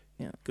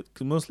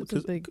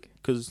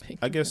 Because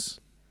I guess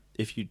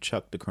if you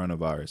chuck the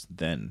coronavirus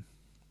then,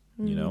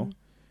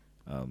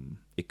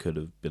 it could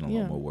have been a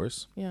lot more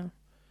worse. Yeah.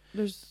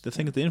 The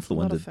thing is, the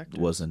influenza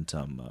wasn't,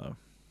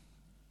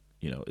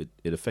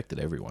 it affected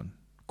everyone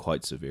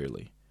quite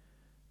severely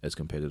as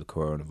compared to the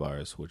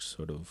coronavirus, which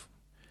sort of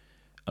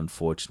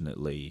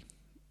unfortunately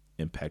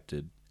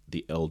impacted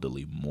the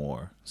elderly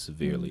more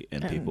severely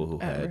and people who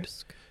had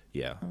risk.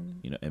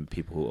 And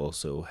people who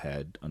also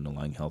had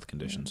underlying health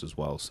conditions as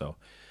well. So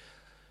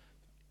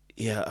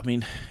Yeah, I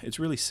mean, it's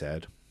really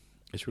sad.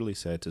 It's really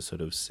sad to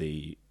sort of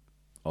see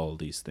all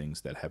these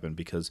things that happen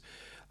because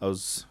I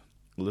was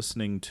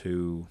listening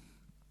to,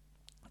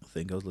 I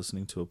think I was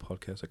listening to a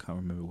podcast. I can't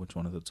remember which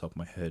one at the top of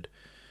my head,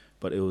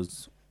 but it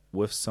was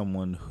with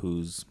someone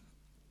whose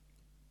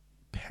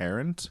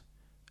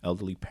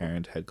elderly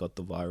parent, had got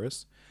the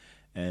virus,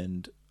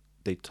 and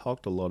they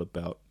talked a lot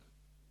about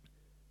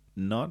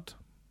not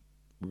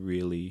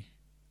really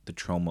the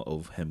trauma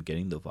of him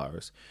getting the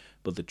virus,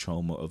 but the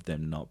trauma of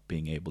them not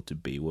being able to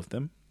be with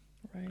them.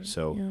 Right.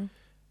 So yeah.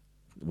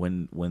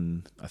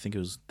 when I think it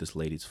was this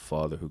lady's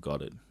father who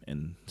got it,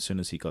 and as soon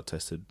as he got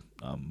tested,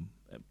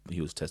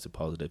 he was tested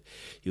positive.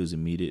 He was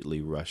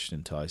immediately rushed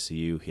into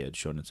ICU. He had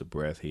shortness of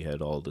breath. He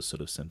had all the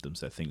sort of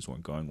symptoms that things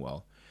weren't going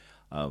well,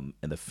 and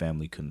the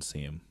family couldn't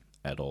see him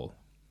at all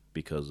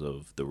because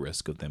of the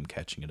risk of them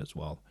catching it as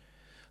well.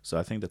 So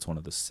I think that's one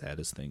of the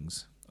saddest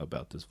things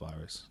about this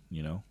virus,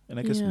 And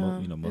I guess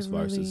most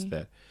viruses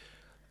that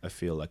I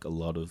feel like a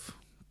lot of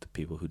the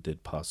people who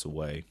did pass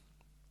away,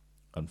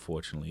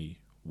 unfortunately,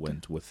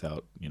 went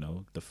without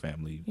the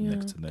family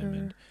next to them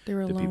and they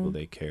were the alone. people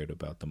they cared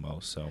about the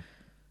most. So,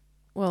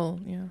 well,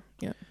 yeah.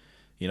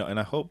 And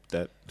I hope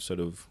that sort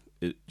of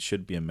it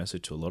should be a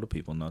message to a lot of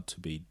people not to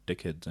be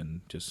dickheads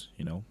and just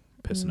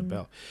pissing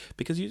about,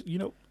 because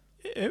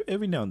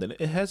every now and then,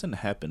 it hasn't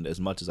happened as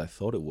much as I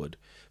thought it would,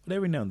 but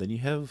every now and then you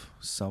have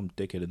some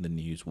dickhead in the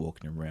news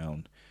walking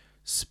around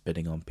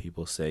spitting on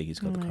people, saying he's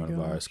got the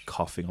coronavirus,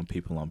 coughing on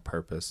people on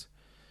purpose.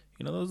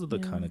 Those are the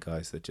kind of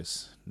guys that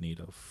just need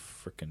a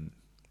freaking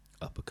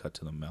uppercut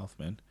to the mouth,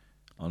 man.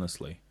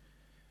 Honestly.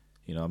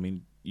 I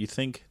mean, you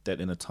think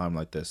that in a time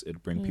like this,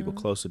 it'd bring people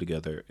closer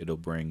together. It'll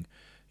bring,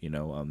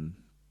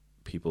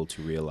 people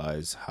to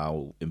realize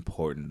how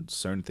important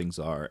certain things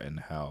are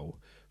and how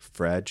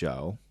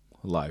fragile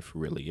life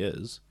really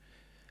is.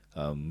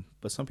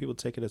 But some people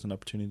take it as an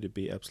opportunity to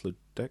be absolute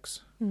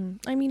dicks.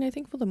 I mean, I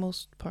think for the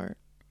most part,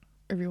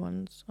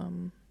 everyone's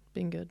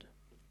being good.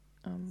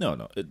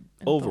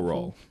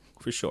 Overall,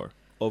 for sure.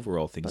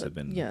 Overall, things have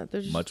been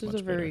there's much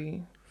a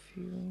very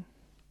few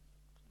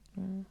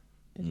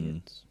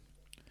idiots.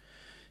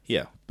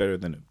 Yeah, better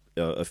than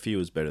a few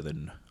is better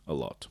than a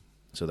lot,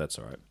 so that's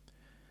all right.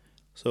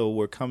 So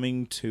we're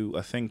coming to,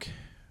 I think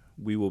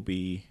we will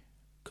be,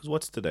 because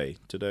what's today?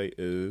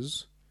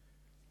 What's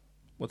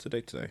the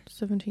date today?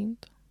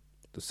 17th.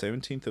 The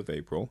 17th of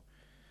April,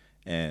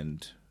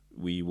 and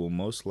we will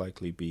most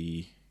likely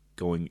be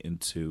going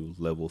into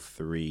level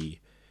 3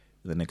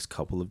 the next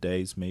couple of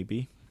days,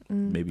 maybe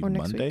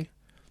Monday.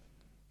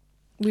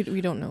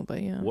 We don't know,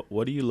 but yeah.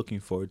 What are you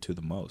looking forward to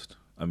the most?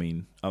 I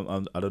mean, I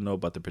don't know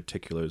about the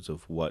particulars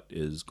of what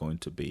is going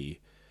to be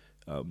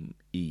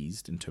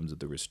eased in terms of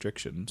the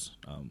restrictions,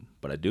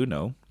 but I do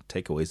know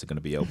takeaways are going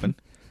to be open.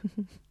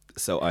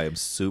 So I am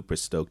super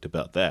stoked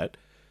about that.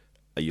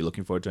 Are you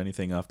looking forward to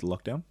anything after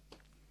lockdown?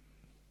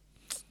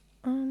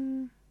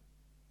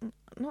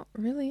 Not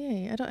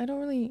really. I don't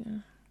really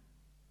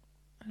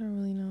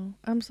know.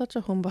 I'm such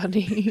a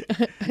homebody.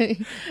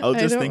 I was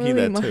just thinking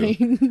that too.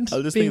 I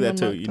was just thinking that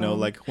too.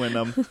 Like when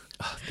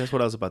that's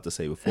what I was about to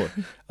say before.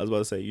 I was about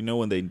to say,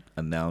 when they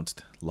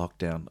announced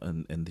lockdown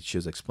and she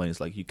was explaining,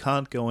 it's like you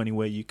can't go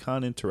anywhere, you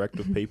can't interact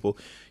with people,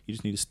 you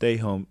just need to stay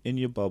home in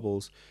your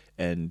bubbles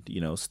and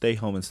stay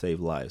home and save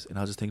lives. And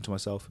I was just thinking to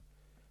myself,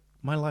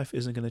 my life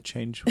isn't going to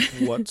change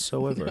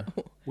whatsoever.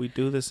 No. We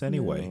do this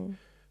anyway. No.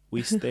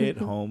 We stay at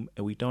home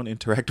and we don't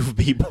interact with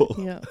people.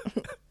 Yeah.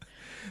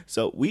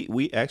 So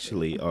we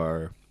actually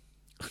are,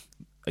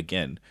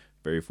 again,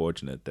 very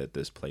fortunate that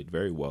this played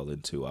very well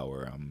into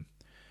our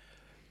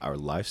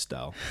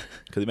lifestyle.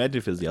 Because imagine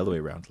if it was the other way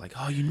around. Like,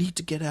 oh, you need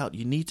to get out.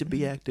 You need to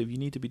be active. You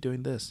need to be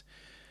doing this.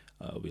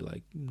 I'll be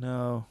like,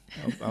 no,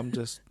 I'm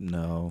just,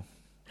 no.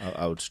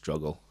 I would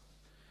struggle.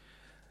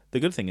 The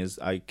good thing is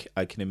I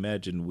can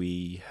imagine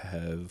we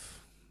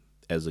have,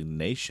 as a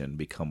nation,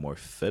 become more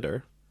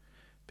fitter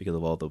because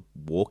of all the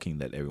walking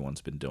that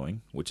everyone's been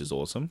doing, which is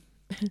awesome.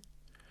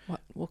 What,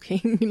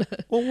 walking?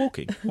 Well,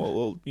 walking.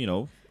 Well,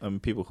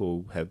 people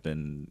who have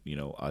been,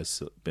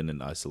 been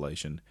in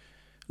isolation.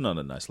 Not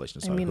in isolation,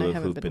 sorry. I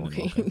haven't been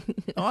walking.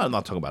 Oh, I'm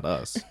not talking about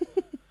us.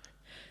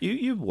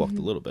 You've walked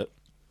a little bit.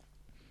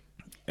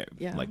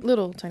 Yeah, like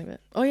little tiny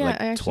bit. Oh yeah,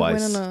 I actually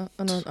twice.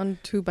 went on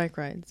 2 bike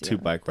rides. Yeah, 2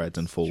 bike rides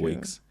in 4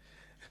 weeks.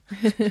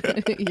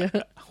 Yeah.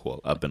 Well,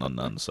 I've been on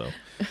none, so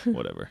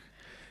whatever.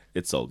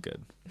 It's all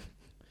good.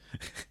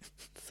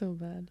 So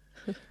bad.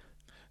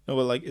 No,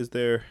 but is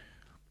there?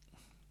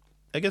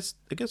 I guess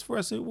for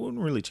us it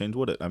wouldn't really change,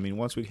 would it? I mean,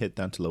 once we hit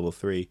down to level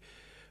 3,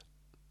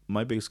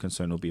 my biggest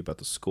concern will be about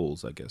the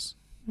schools, I guess.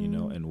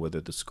 And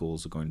whether the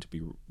schools are going to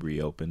be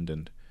reopened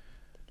and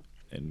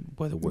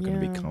whether we're going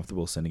to be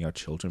comfortable sending our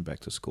children back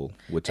to school,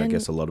 which I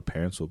guess a lot of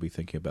parents will be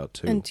thinking about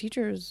too. And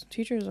teachers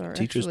are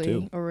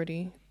actually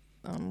already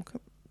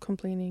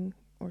complaining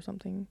or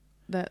something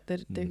that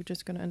they're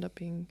just going to end up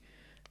being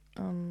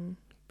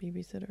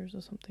babysitters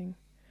or something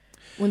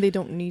when they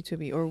don't need to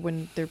be, or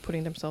when they're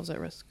putting themselves at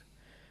risk.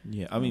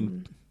 Yeah, I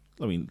mean,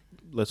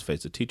 let's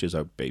face it, teachers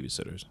are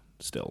babysitters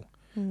still.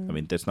 I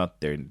mean, that's not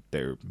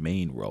their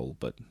main role,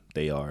 but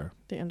they end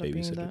up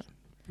being that.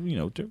 You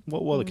know,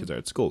 while the kids are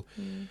at school.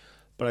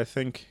 But I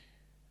think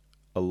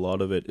a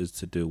lot of it is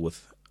to do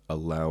with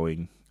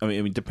allowing. I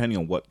mean, depending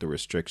on what the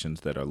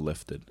restrictions that are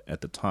lifted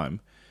at the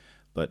time,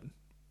 but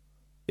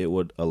it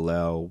would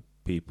allow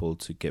people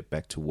to get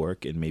back to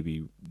work and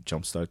maybe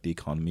jumpstart the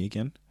economy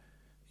again,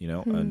 you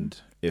know. And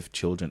if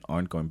children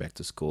aren't going back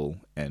to school,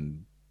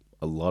 and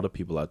a lot of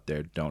people out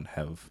there don't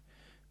have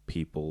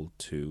people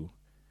to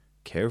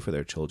care for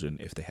their children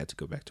if they had to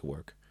go back to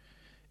work,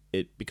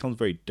 it becomes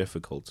very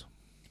difficult,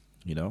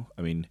 you know.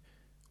 I mean,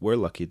 we're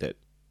lucky that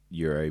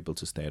you're able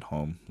to stay at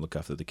home, look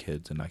after the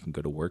kids, and I can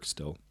go to work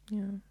still.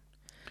 Yeah.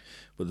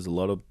 But there's a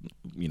lot of,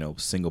 you know,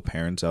 single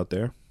parents out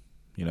there,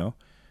 you know,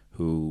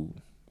 who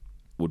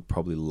would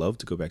probably love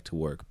to go back to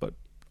work, but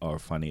are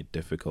finding it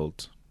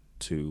difficult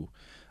to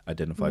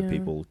identify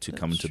people to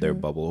come into their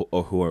bubble,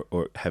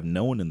 or have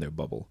no one in their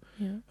bubble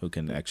who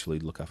can actually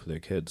look after their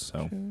kids.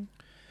 So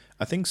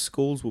I think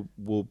schools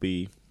will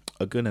be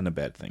a good and a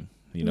bad thing,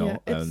 you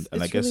know, and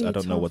I guess really I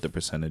don't know what the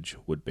percentage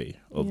would be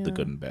of the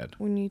good and bad.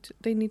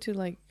 They need to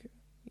like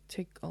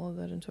take all of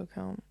that into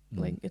account.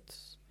 Like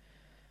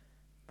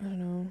I don't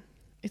know,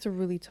 it's a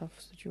really tough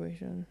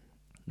situation.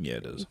 Yeah,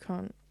 it is. You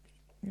can't.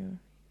 Yeah,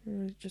 you're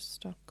really just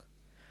stuck.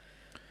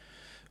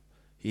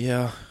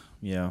 Yeah.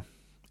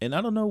 And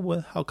I don't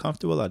know how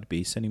comfortable I'd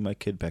be sending my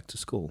kid back to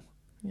school.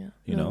 Yeah.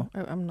 You know?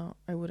 I'm not.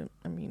 I wouldn't.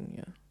 I mean,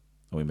 yeah.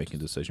 Are we making a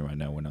decision right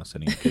now? We're not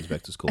sending our kids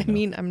back to school I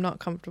mean, I'm not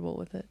comfortable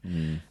with it.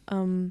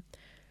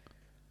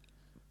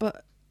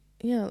 But,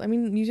 yeah, I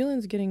mean, New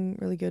Zealand's getting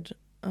really good.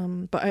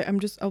 But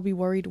I'll be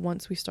worried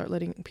once we start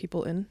letting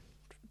people in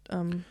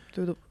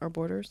through our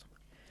borders.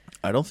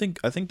 I think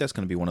that's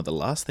going to be one of the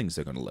last things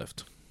they're going to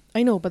lift.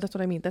 I know, but that's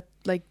what I mean. That,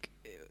 like,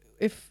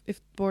 if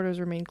borders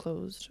remain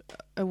closed,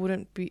 I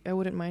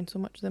wouldn't mind so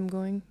much them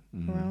going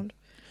around,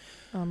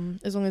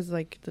 as long as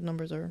like the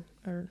numbers are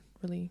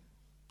really.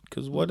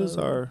 Because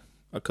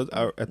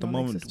at the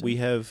moment we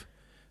have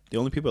the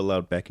only people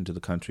allowed back into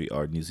the country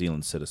are New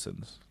Zealand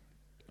citizens,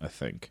 I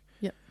think.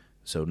 Yeah.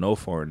 So no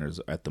foreigners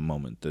at the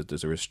moment.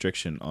 There's a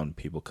restriction on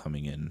people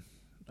coming in.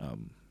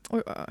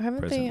 Or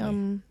haven't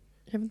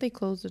they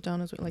closed it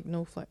down as like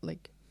no flight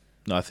like.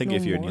 No, I think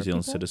if you're a New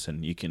Zealand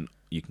citizen, you can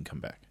come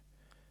back.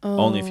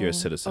 Only if you're a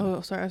citizen.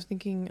 Oh, sorry. I was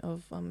thinking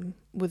of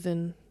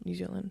within New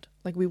Zealand.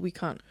 Like we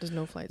can't. There's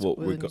no flights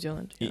within New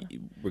Zealand. Yeah.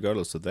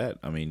 Regardless of that,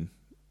 I mean,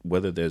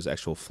 whether there's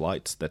actual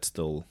flights that's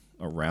still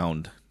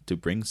around to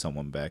bring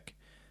someone back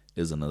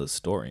is another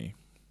story,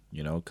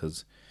 you know,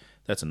 because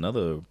that's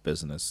another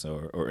business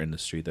or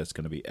industry that's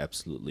going to be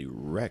absolutely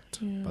wrecked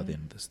by the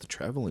end of this. The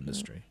travel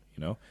industry,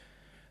 you know,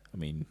 I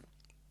mean.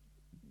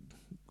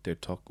 What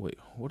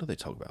do they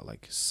talk about?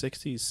 Like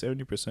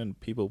 60-70%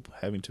 people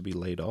having to be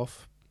laid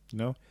off, you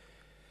know?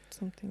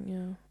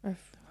 Something, yeah.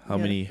 How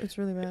many it's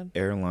really bad.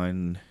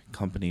 Airline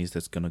companies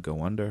that's going to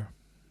go under?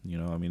 You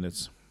know, I mean,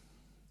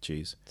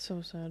 geez.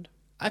 So sad.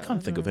 I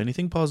can't think of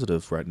anything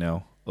positive right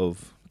now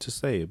to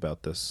say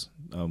about this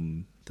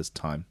this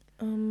time.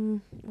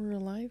 We're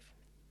alive.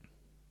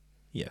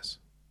 Yes.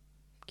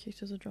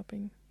 Cases are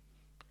dropping.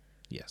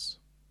 Yes.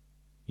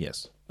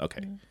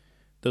 Okay. Yeah.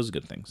 Those are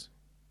good things.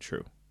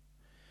 True.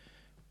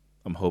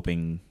 I'm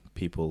hoping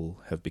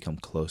people have become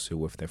closer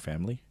with their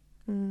family.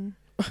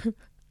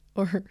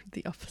 Or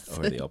the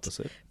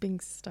opposite. Being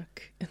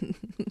stuck.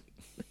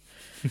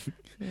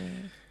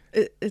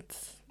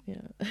 It's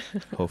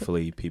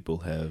Hopefully people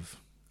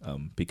have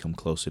become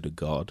closer to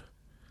God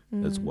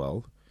as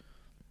well.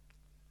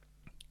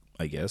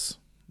 I guess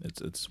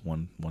it's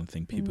one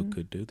thing people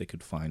could do. They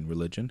could find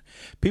religion.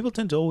 People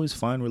tend to always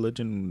find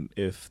religion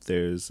if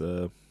there's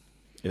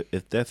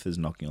if death is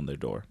knocking on their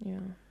door. Yeah.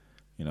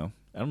 You know,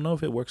 I don't know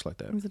if it works like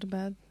that. Is that a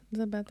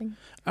bad thing?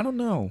 I don't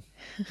know.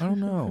 I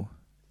don't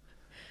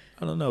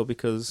know,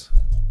 because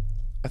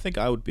I think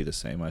I would be the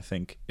same. I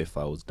think if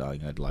I was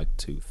dying, I'd like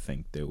to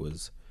think there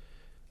was.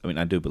 I mean,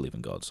 I do believe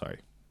in God. Sorry,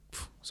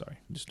 I'm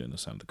just doing the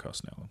sign of the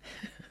cross now.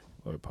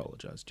 I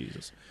apologize,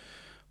 Jesus.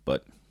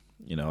 But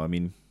you know, I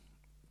mean.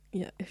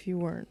 Yeah, if you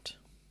weren't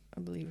a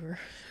believer.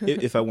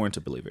 If I weren't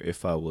a believer,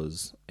 if I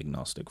was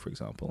agnostic, for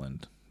example,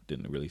 and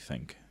didn't really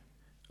think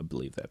I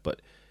believe that,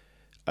 but.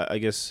 I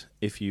guess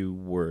if you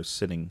were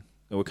sitting,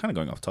 we're kind of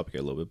going off topic here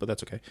a little bit, but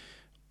that's okay.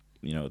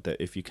 You know,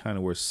 that if you kind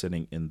of were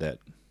sitting in that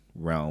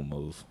realm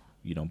of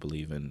you don't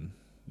believe in,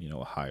 you know,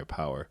 a higher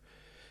power,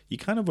 you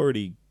kind of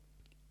already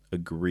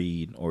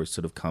agreed or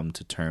sort of come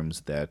to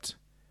terms that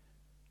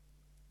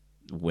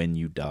when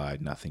you die,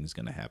 nothing's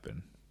going to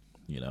happen,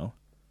 you know?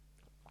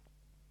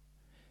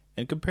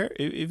 And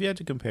if you had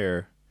to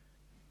compare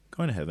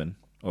going to heaven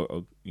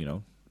or you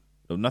know,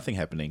 nothing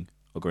happening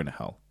or going to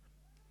hell,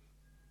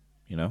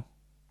 you know?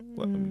 You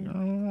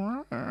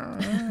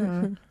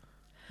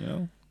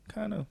know,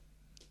 kind of.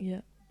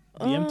 Yeah.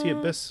 The empty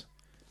abyss,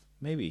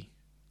 maybe.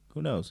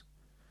 Who knows?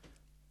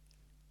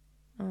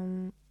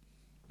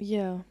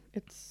 Yeah,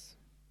 it's.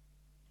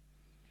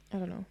 I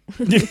don't know.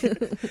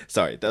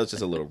 Sorry, that was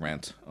just a little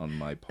rant on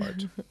my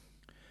part.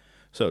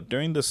 So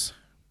during this,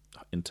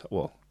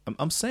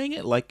 I'm saying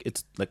it like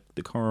it's like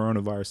the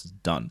coronavirus is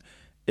done.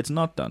 It's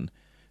not done.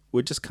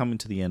 We're just coming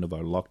to the end of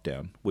our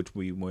lockdown, which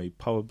we may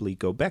probably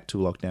go back to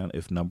lockdown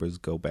if numbers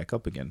go back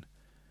up again.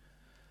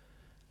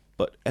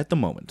 But at the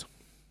moment,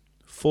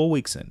 4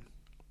 weeks in,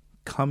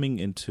 coming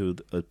into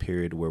a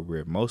period where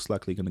we're most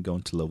likely going to go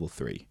into level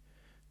 3,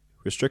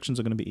 restrictions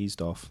are going to be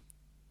eased off.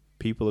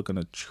 People are going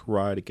to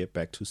try to get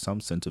back to some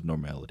sense of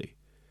normality.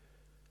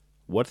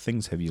 What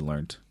things have you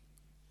learned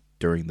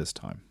during this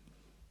time?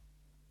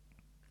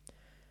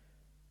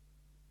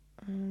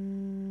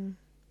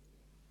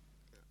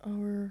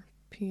 Our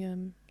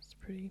PM is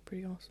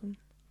pretty awesome.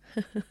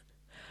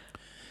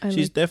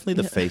 She's definitely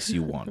the face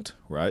you want,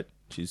 right?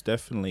 She's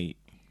definitely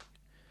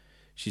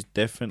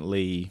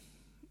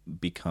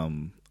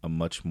become a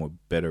much more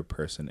better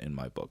person in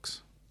my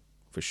books,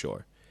 for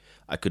sure.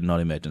 I could not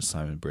imagine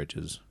Simon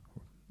Bridges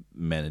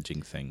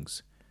managing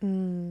things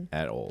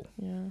at all.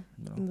 Yeah, you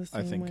know, in the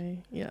same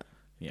way. Yeah.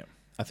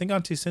 I think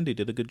Auntie Cindy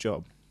did a good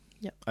job.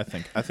 Yeah. I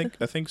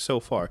think so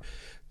far,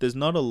 there's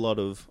not a lot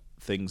of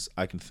things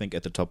I can think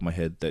at the top of my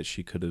head that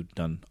she could have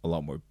done a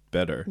lot more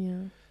better.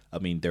 Yeah. I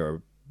mean,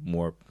 there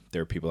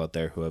are people out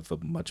there who have a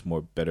much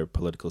more better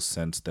political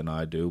sense than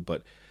I do,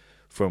 but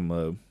from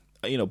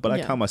I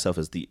count myself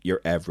as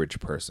your average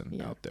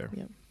person out there.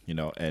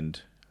 Yeah.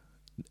 And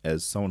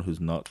as someone who's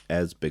not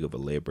as big of a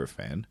Labour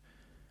fan,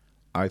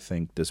 I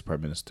think this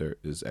Prime Minister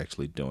is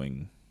actually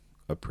doing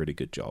a pretty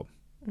good job.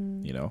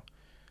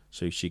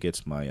 So she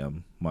gets my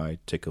my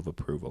tick of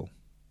approval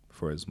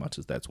for as much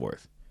as that's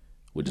worth,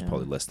 which is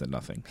probably less than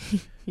nothing.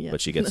 But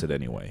she gets it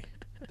anyway.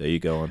 There you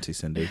go, Auntie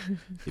Cindy.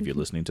 If you're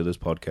listening to this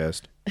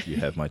podcast, you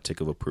have my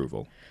tick of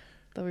approval.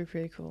 That'd be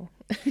pretty cool.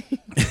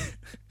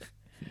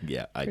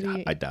 Yeah, I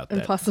doubt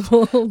that.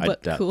 Impossible, but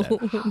I doubt cool. that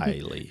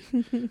highly.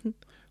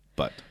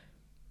 But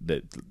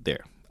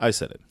there, I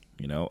said it.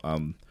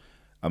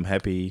 I'm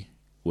happy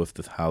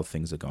with how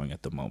things are going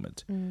at the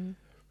moment.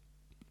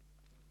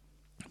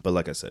 But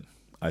like I said,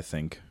 I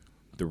think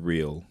the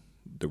real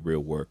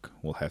work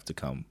will have to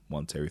come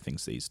once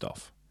everything's eased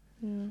off.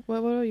 Yeah. What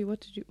about you?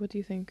 What do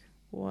you think?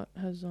 What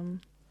has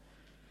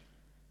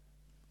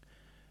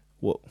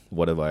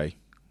What have I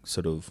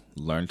sort of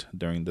learned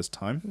during this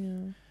time?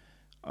 Yeah.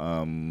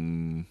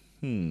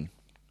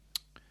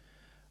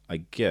 I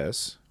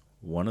guess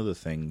one of the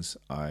things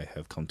I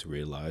have come to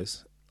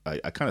realize, I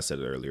kind of said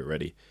it earlier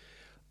already,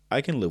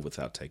 I can live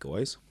without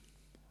takeaways.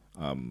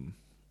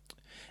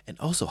 And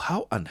also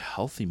how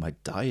unhealthy my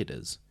diet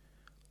is.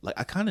 Like,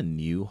 I kind of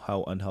knew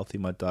how unhealthy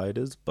my diet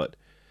is, but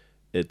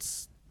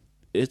it's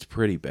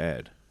pretty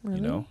bad.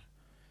 Really?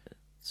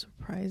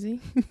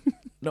 Surprising.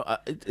 No, I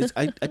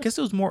guess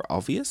it was more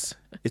obvious.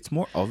 It's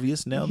more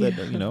obvious now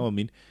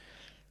that,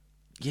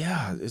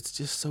 yeah, it's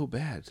just so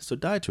bad. So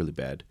diet's really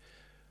bad.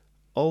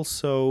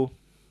 Also,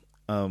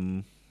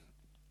 I've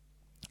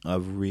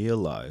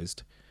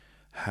realized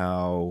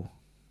how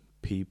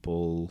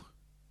people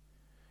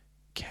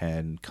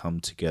can come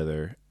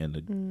together in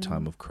a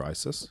time of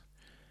crisis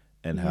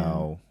and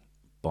how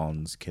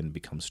bonds can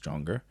become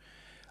stronger.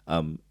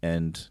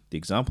 And the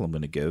example I'm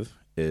going to give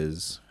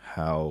is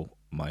how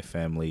my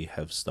family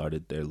have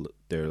started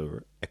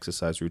their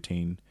exercise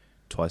routine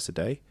twice a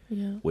day,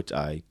 which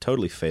I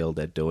totally failed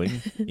at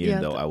doing,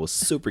 even though I was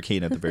super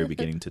keen at the very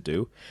beginning to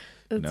do.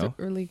 That's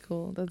really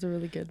cool. That's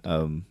really good.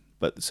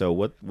 But so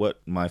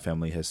what my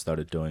family has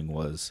started doing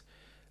was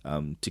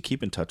to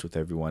keep in touch with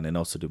everyone and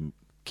also to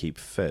keep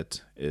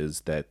fit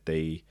is that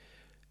they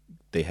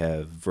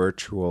have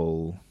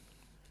virtual,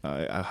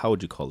 how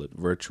would you call it?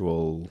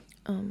 Virtual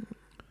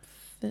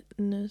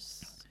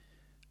fitness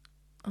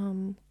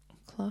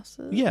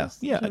classes.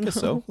 Yeah, I guess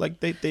so. Like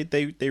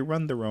they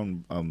run their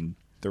own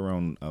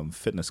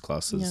fitness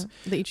classes.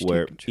 Yeah, they each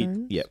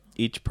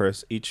take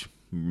turns. Each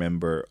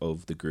member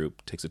of the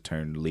group takes a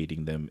turn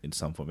leading them in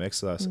some form of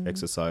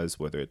exercise,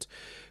 whether it's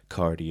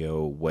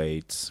cardio,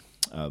 weights.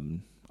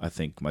 I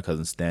think my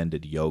cousin Stan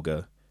did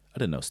yoga. I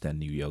didn't know Stan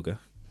knew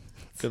yoga.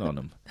 Good on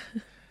him.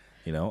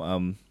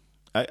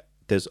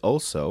 There's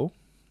also,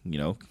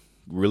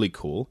 really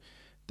cool.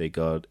 They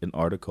got an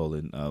article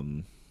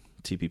in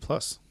TP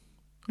Plus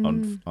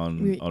on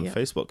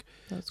Facebook.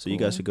 That's so you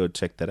guys should go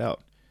check that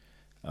out.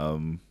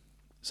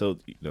 So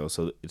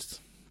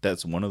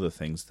that's one of the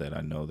things that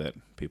I know that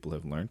people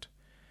have learned.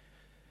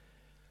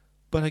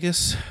 But I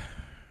guess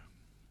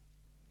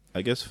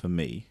for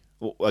me,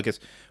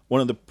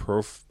 one of the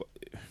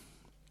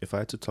if I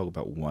had to talk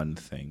about one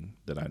thing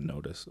that I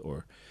noticed,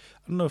 or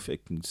I don't know if I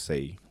can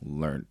say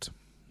learned,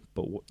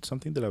 but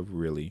something that I've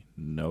really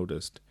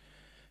noticed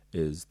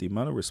is the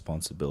amount of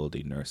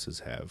responsibility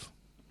nurses have,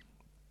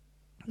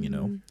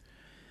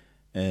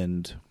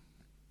 and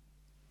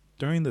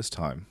during this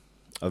time,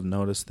 I've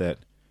noticed that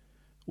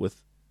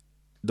with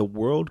the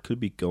world could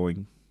be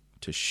going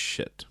to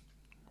shit,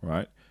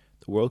 right?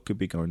 The world could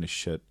be going to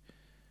shit.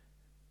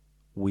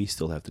 We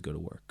still have to go to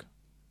work.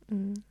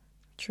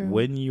 True.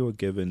 When you're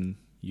given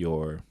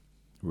your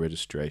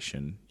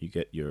registration, you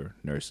get your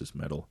nurse's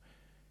medal,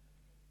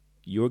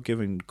 you're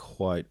given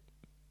quite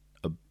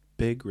a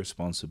big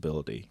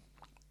responsibility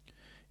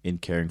in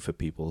caring for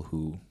people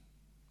who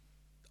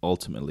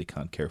ultimately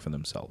can't care for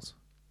themselves,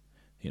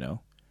 you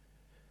know?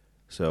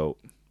 So,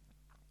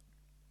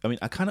 I mean,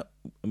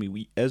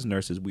 we as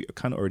nurses, we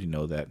kind of already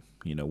know that,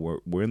 you know,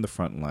 we're in the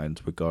front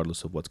lines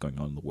regardless of what's going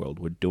on in the world.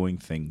 We're doing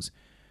things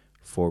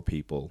for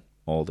people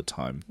all the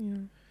time.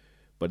 Yeah.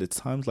 But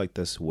it's times like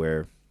this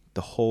where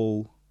the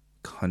whole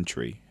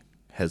country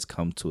has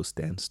come to a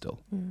standstill,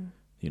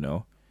 you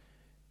know?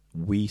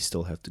 We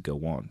still have to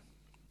go on.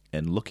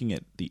 And looking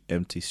at the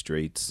empty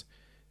streets,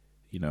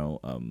 you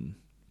know,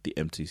 the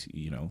empty,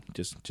 you know,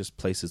 just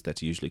places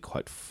that's usually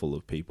quite full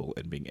of people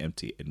and being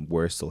empty, and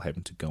we're still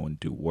having to go and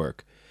do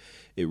work,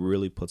 it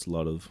really puts a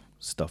lot of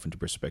stuff into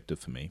perspective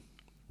for me,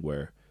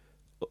 where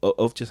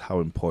of just how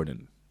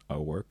important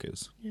our work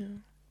is. Yeah.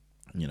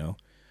 You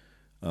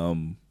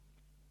know,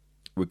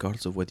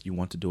 regardless of whether you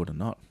want to do it or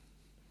not,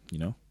 you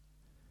know.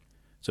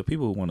 So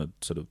people who want to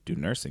sort of do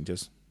nursing,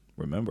 just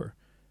remember,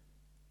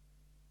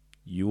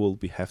 you will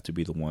have to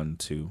be the one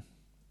to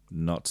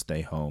not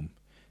stay home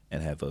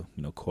and have a,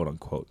 you know, quote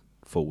unquote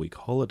full week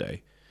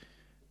holiday.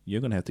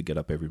 You're going to have to get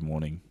up every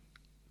morning,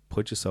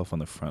 put yourself on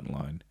the front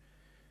line,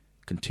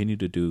 continue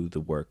to do the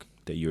work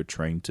that you're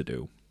trained to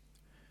do,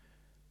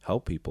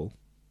 help people,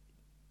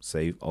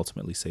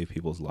 ultimately save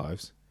people's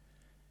lives,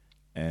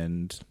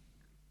 and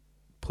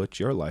put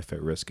your life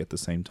at risk at the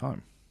same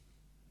time,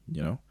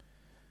 you know?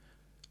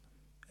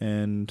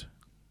 And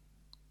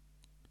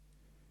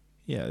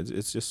yeah,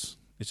 it's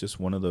just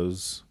one of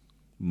those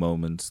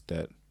moments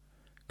that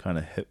kind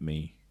of hit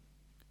me,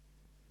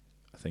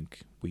 I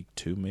think week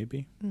 2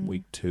 maybe,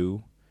 week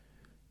 2,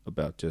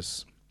 about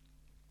just,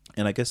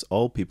 and I guess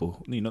all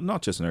people, you know,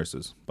 not just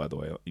nurses, by the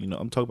way, you know,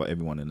 I'm talking about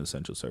everyone in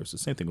essential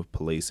services, same thing with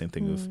police, same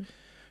thing with,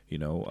 you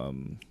know,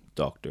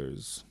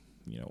 doctors,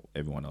 you know,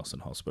 everyone else in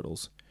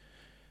hospitals.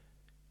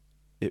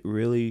 It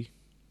really,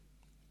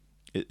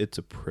 it's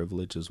a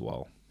privilege as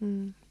well,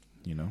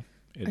 you know,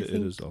 it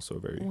is also a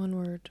very, one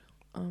word,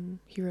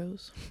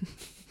 heroes.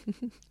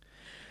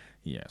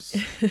 yes.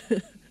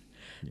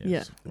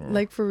 Yeah,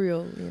 like for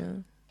real. Yeah,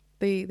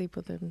 they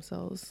put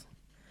themselves.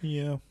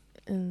 Yeah.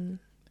 And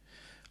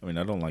I mean,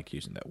 I don't like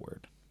using that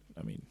word.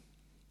 I mean,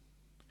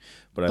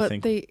 but I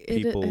think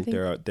people,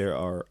 there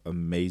are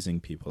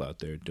amazing people out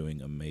there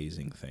doing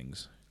amazing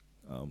things,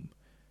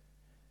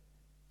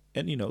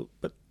 and you know,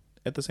 but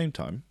at the same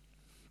time,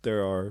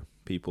 there are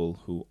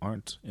people who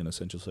aren't in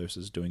essential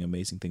services doing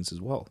amazing things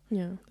as well.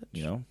 Yeah,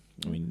 you know,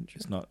 I mean,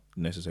 it's not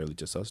necessarily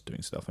just us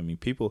doing stuff. I mean,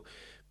 people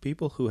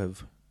who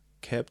have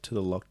kept to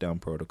the lockdown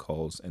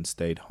protocols and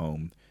stayed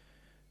home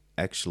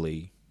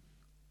actually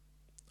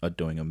are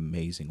doing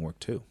amazing work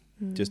too.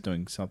 Just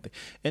doing something.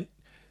 And,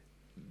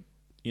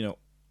 you know,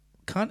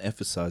 can't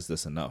emphasize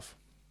this enough.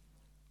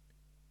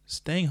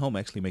 Staying home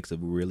actually makes a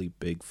really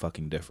big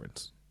fucking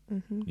difference.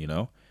 You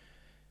know?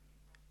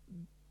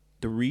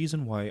 The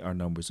reason why our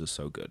numbers are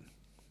so good,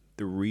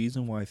 the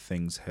reason why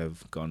things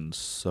have gone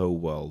so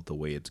well the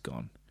way it's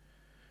gone,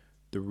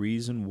 the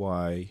reason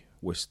why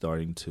we're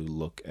starting to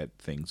look at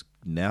things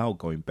now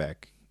going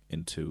back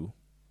into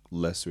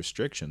less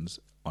restrictions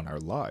on our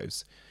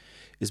lives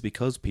is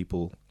because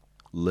people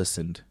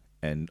listened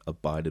and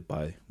abided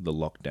by the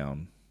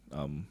lockdown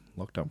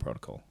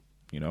protocol,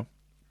 you know?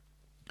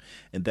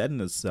 And that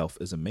in itself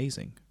is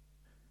amazing.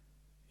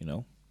 You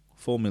know,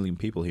 4 million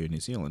people here in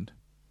New Zealand,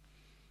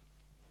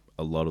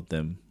 a lot of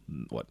them,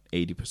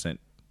 80%,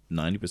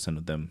 90%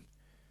 of them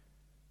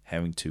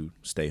having to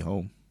stay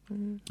home.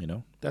 You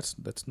know, that's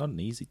not an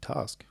easy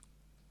task.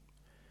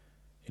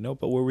 You know,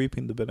 but we're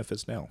reaping the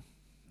benefits now.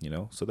 You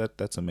know, so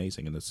that's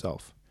amazing in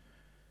itself.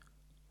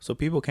 So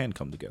people can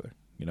come together.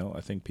 You know,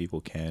 I think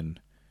people can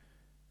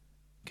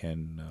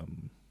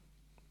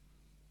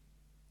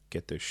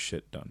get their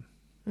shit done.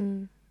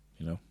 You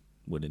know,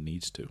 when it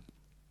needs to.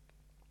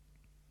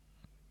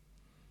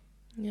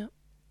 Yep,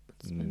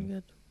 it's been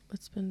good.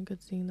 It's been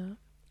good seeing that.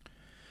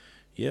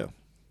 Yeah.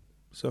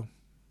 So,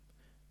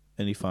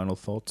 any final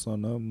thoughts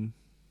on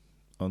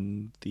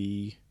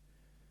the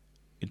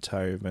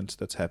entire events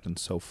that's happened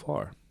so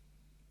far?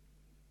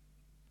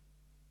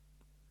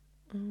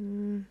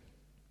 Not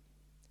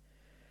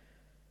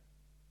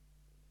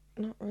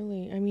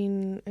really. I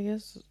mean, I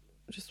guess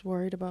just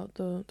worried about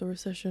the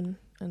recession,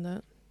 and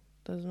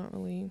that's not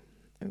really.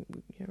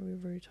 Yeah,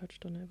 we've already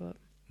touched on it, but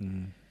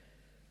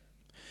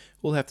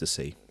we'll have to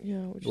see.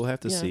 Yeah, we'll have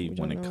to see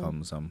when it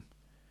comes. And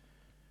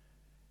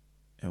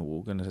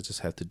we're gonna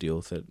just have to deal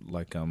with it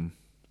like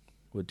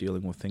we're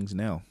dealing with things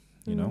now.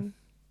 You know.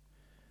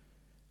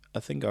 I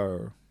think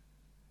the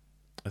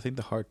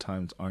hard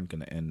times aren't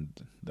gonna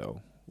end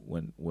though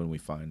when we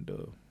find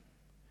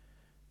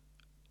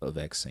a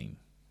vaccine.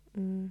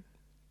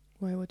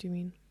 Why? What do you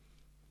mean?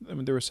 I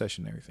mean, the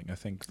recession and everything. I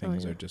think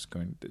things are just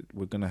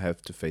we're going to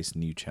have to face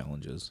new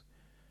challenges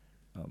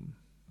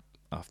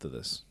after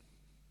this,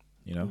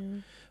 you know?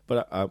 Yeah.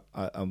 But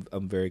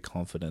I'm very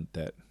confident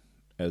that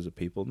as a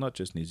people, not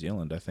just New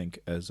Zealand, I think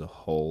as a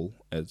whole,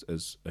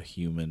 as a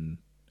human,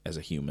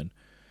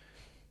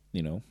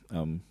 you know,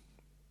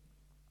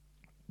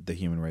 the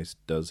human race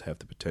does have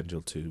the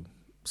potential to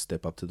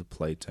step up to the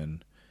plate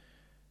and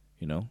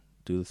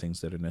do the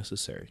things that are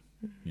necessary,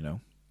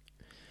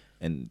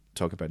 And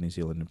talk about New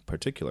Zealand in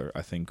particular,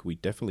 I think we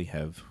definitely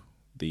have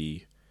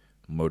the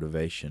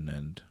motivation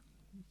and,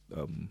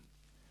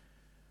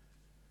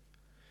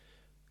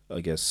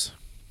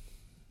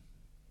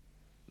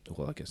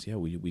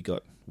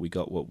 we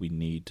got what we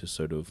need to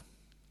sort of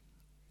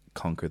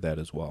conquer that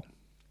as well,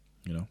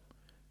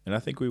 And I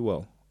think we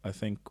will. I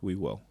think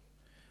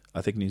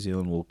New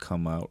Zealand will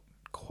come out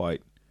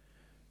quite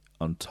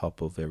on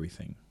top of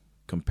everything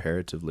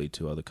comparatively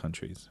to other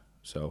countries.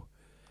 So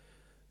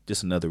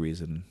just another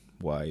reason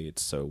why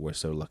we're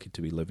so lucky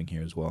to be living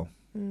here as well.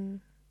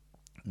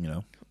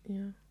 Yeah.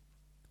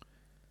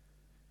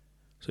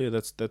 So yeah,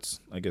 that's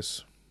I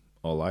guess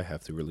all I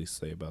have to really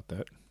say about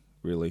that.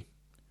 Really.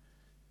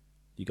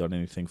 You got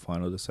anything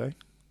final to say?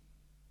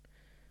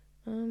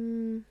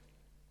 I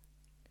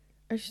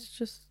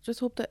just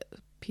hope that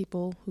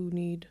people who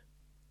need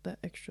that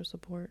extra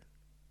support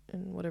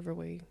in whatever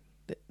way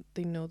that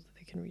they know that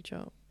they can reach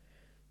out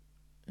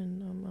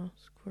and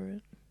ask for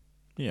it.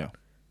 Yeah.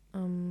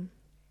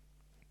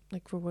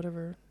 Like for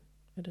whatever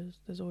it is,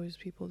 there's always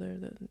people there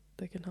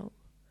that can help.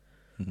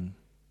 Mm-hmm.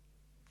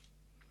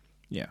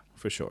 Yeah,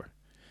 for sure.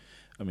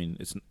 I mean,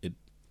 it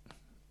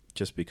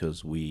just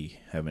because we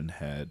haven't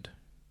had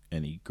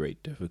any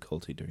great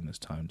difficulty during this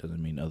time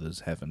doesn't mean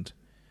others haven't.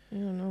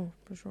 Yeah, no,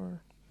 for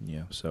sure.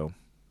 Yeah, so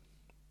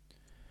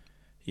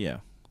yeah,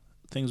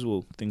 things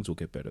will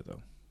get better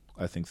though.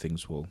 I think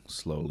things will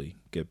slowly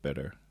get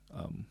better.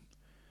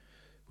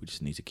 We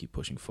just need to keep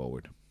pushing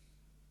forward.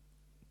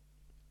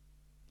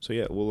 So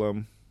yeah,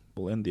 we'll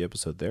end the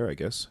episode there, I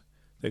guess.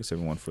 Thanks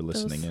everyone for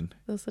listening in.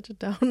 That was such a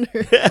downer.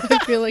 I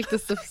feel like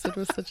this episode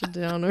was such a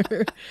downer.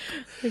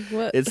 Like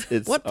what?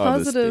 What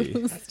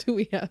positives do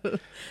we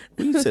have?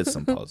 We said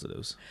some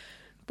positives,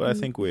 but I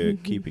think we're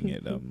keeping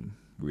it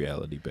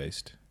reality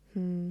based.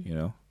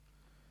 I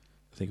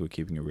think we're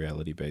keeping it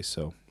reality based.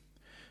 So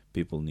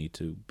people need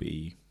to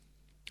be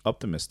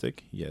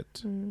optimistic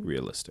yet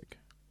realistic.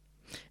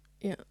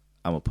 Yeah.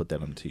 I'm gonna put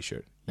that on a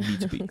t-shirt. You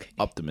need to be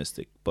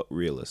optimistic but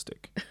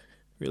realistic.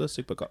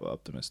 Realistic but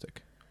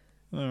optimistic.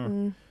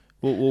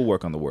 We'll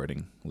work on the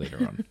wording later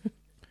on.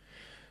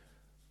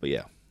 But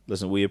yeah,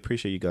 listen, we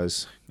appreciate you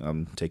guys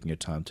taking your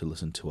time to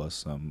listen to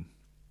us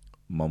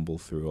mumble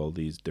through all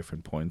these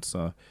different points.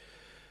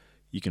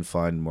 You can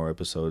find more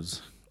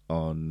episodes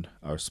on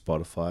our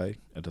Spotify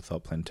at the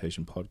Thought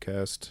Plantation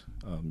Podcast.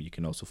 You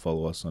can also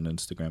follow us on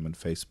Instagram and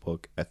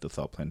Facebook at the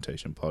Thought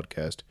Plantation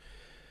Podcast.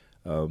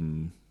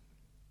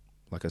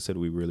 Like I said,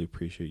 we really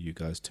appreciate you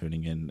guys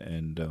tuning in,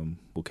 and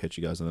we'll catch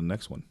you guys on the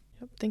next one.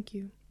 Yep, thank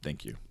you.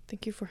 Thank you.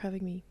 Thank you for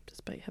having me,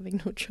 despite having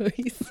no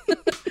choice.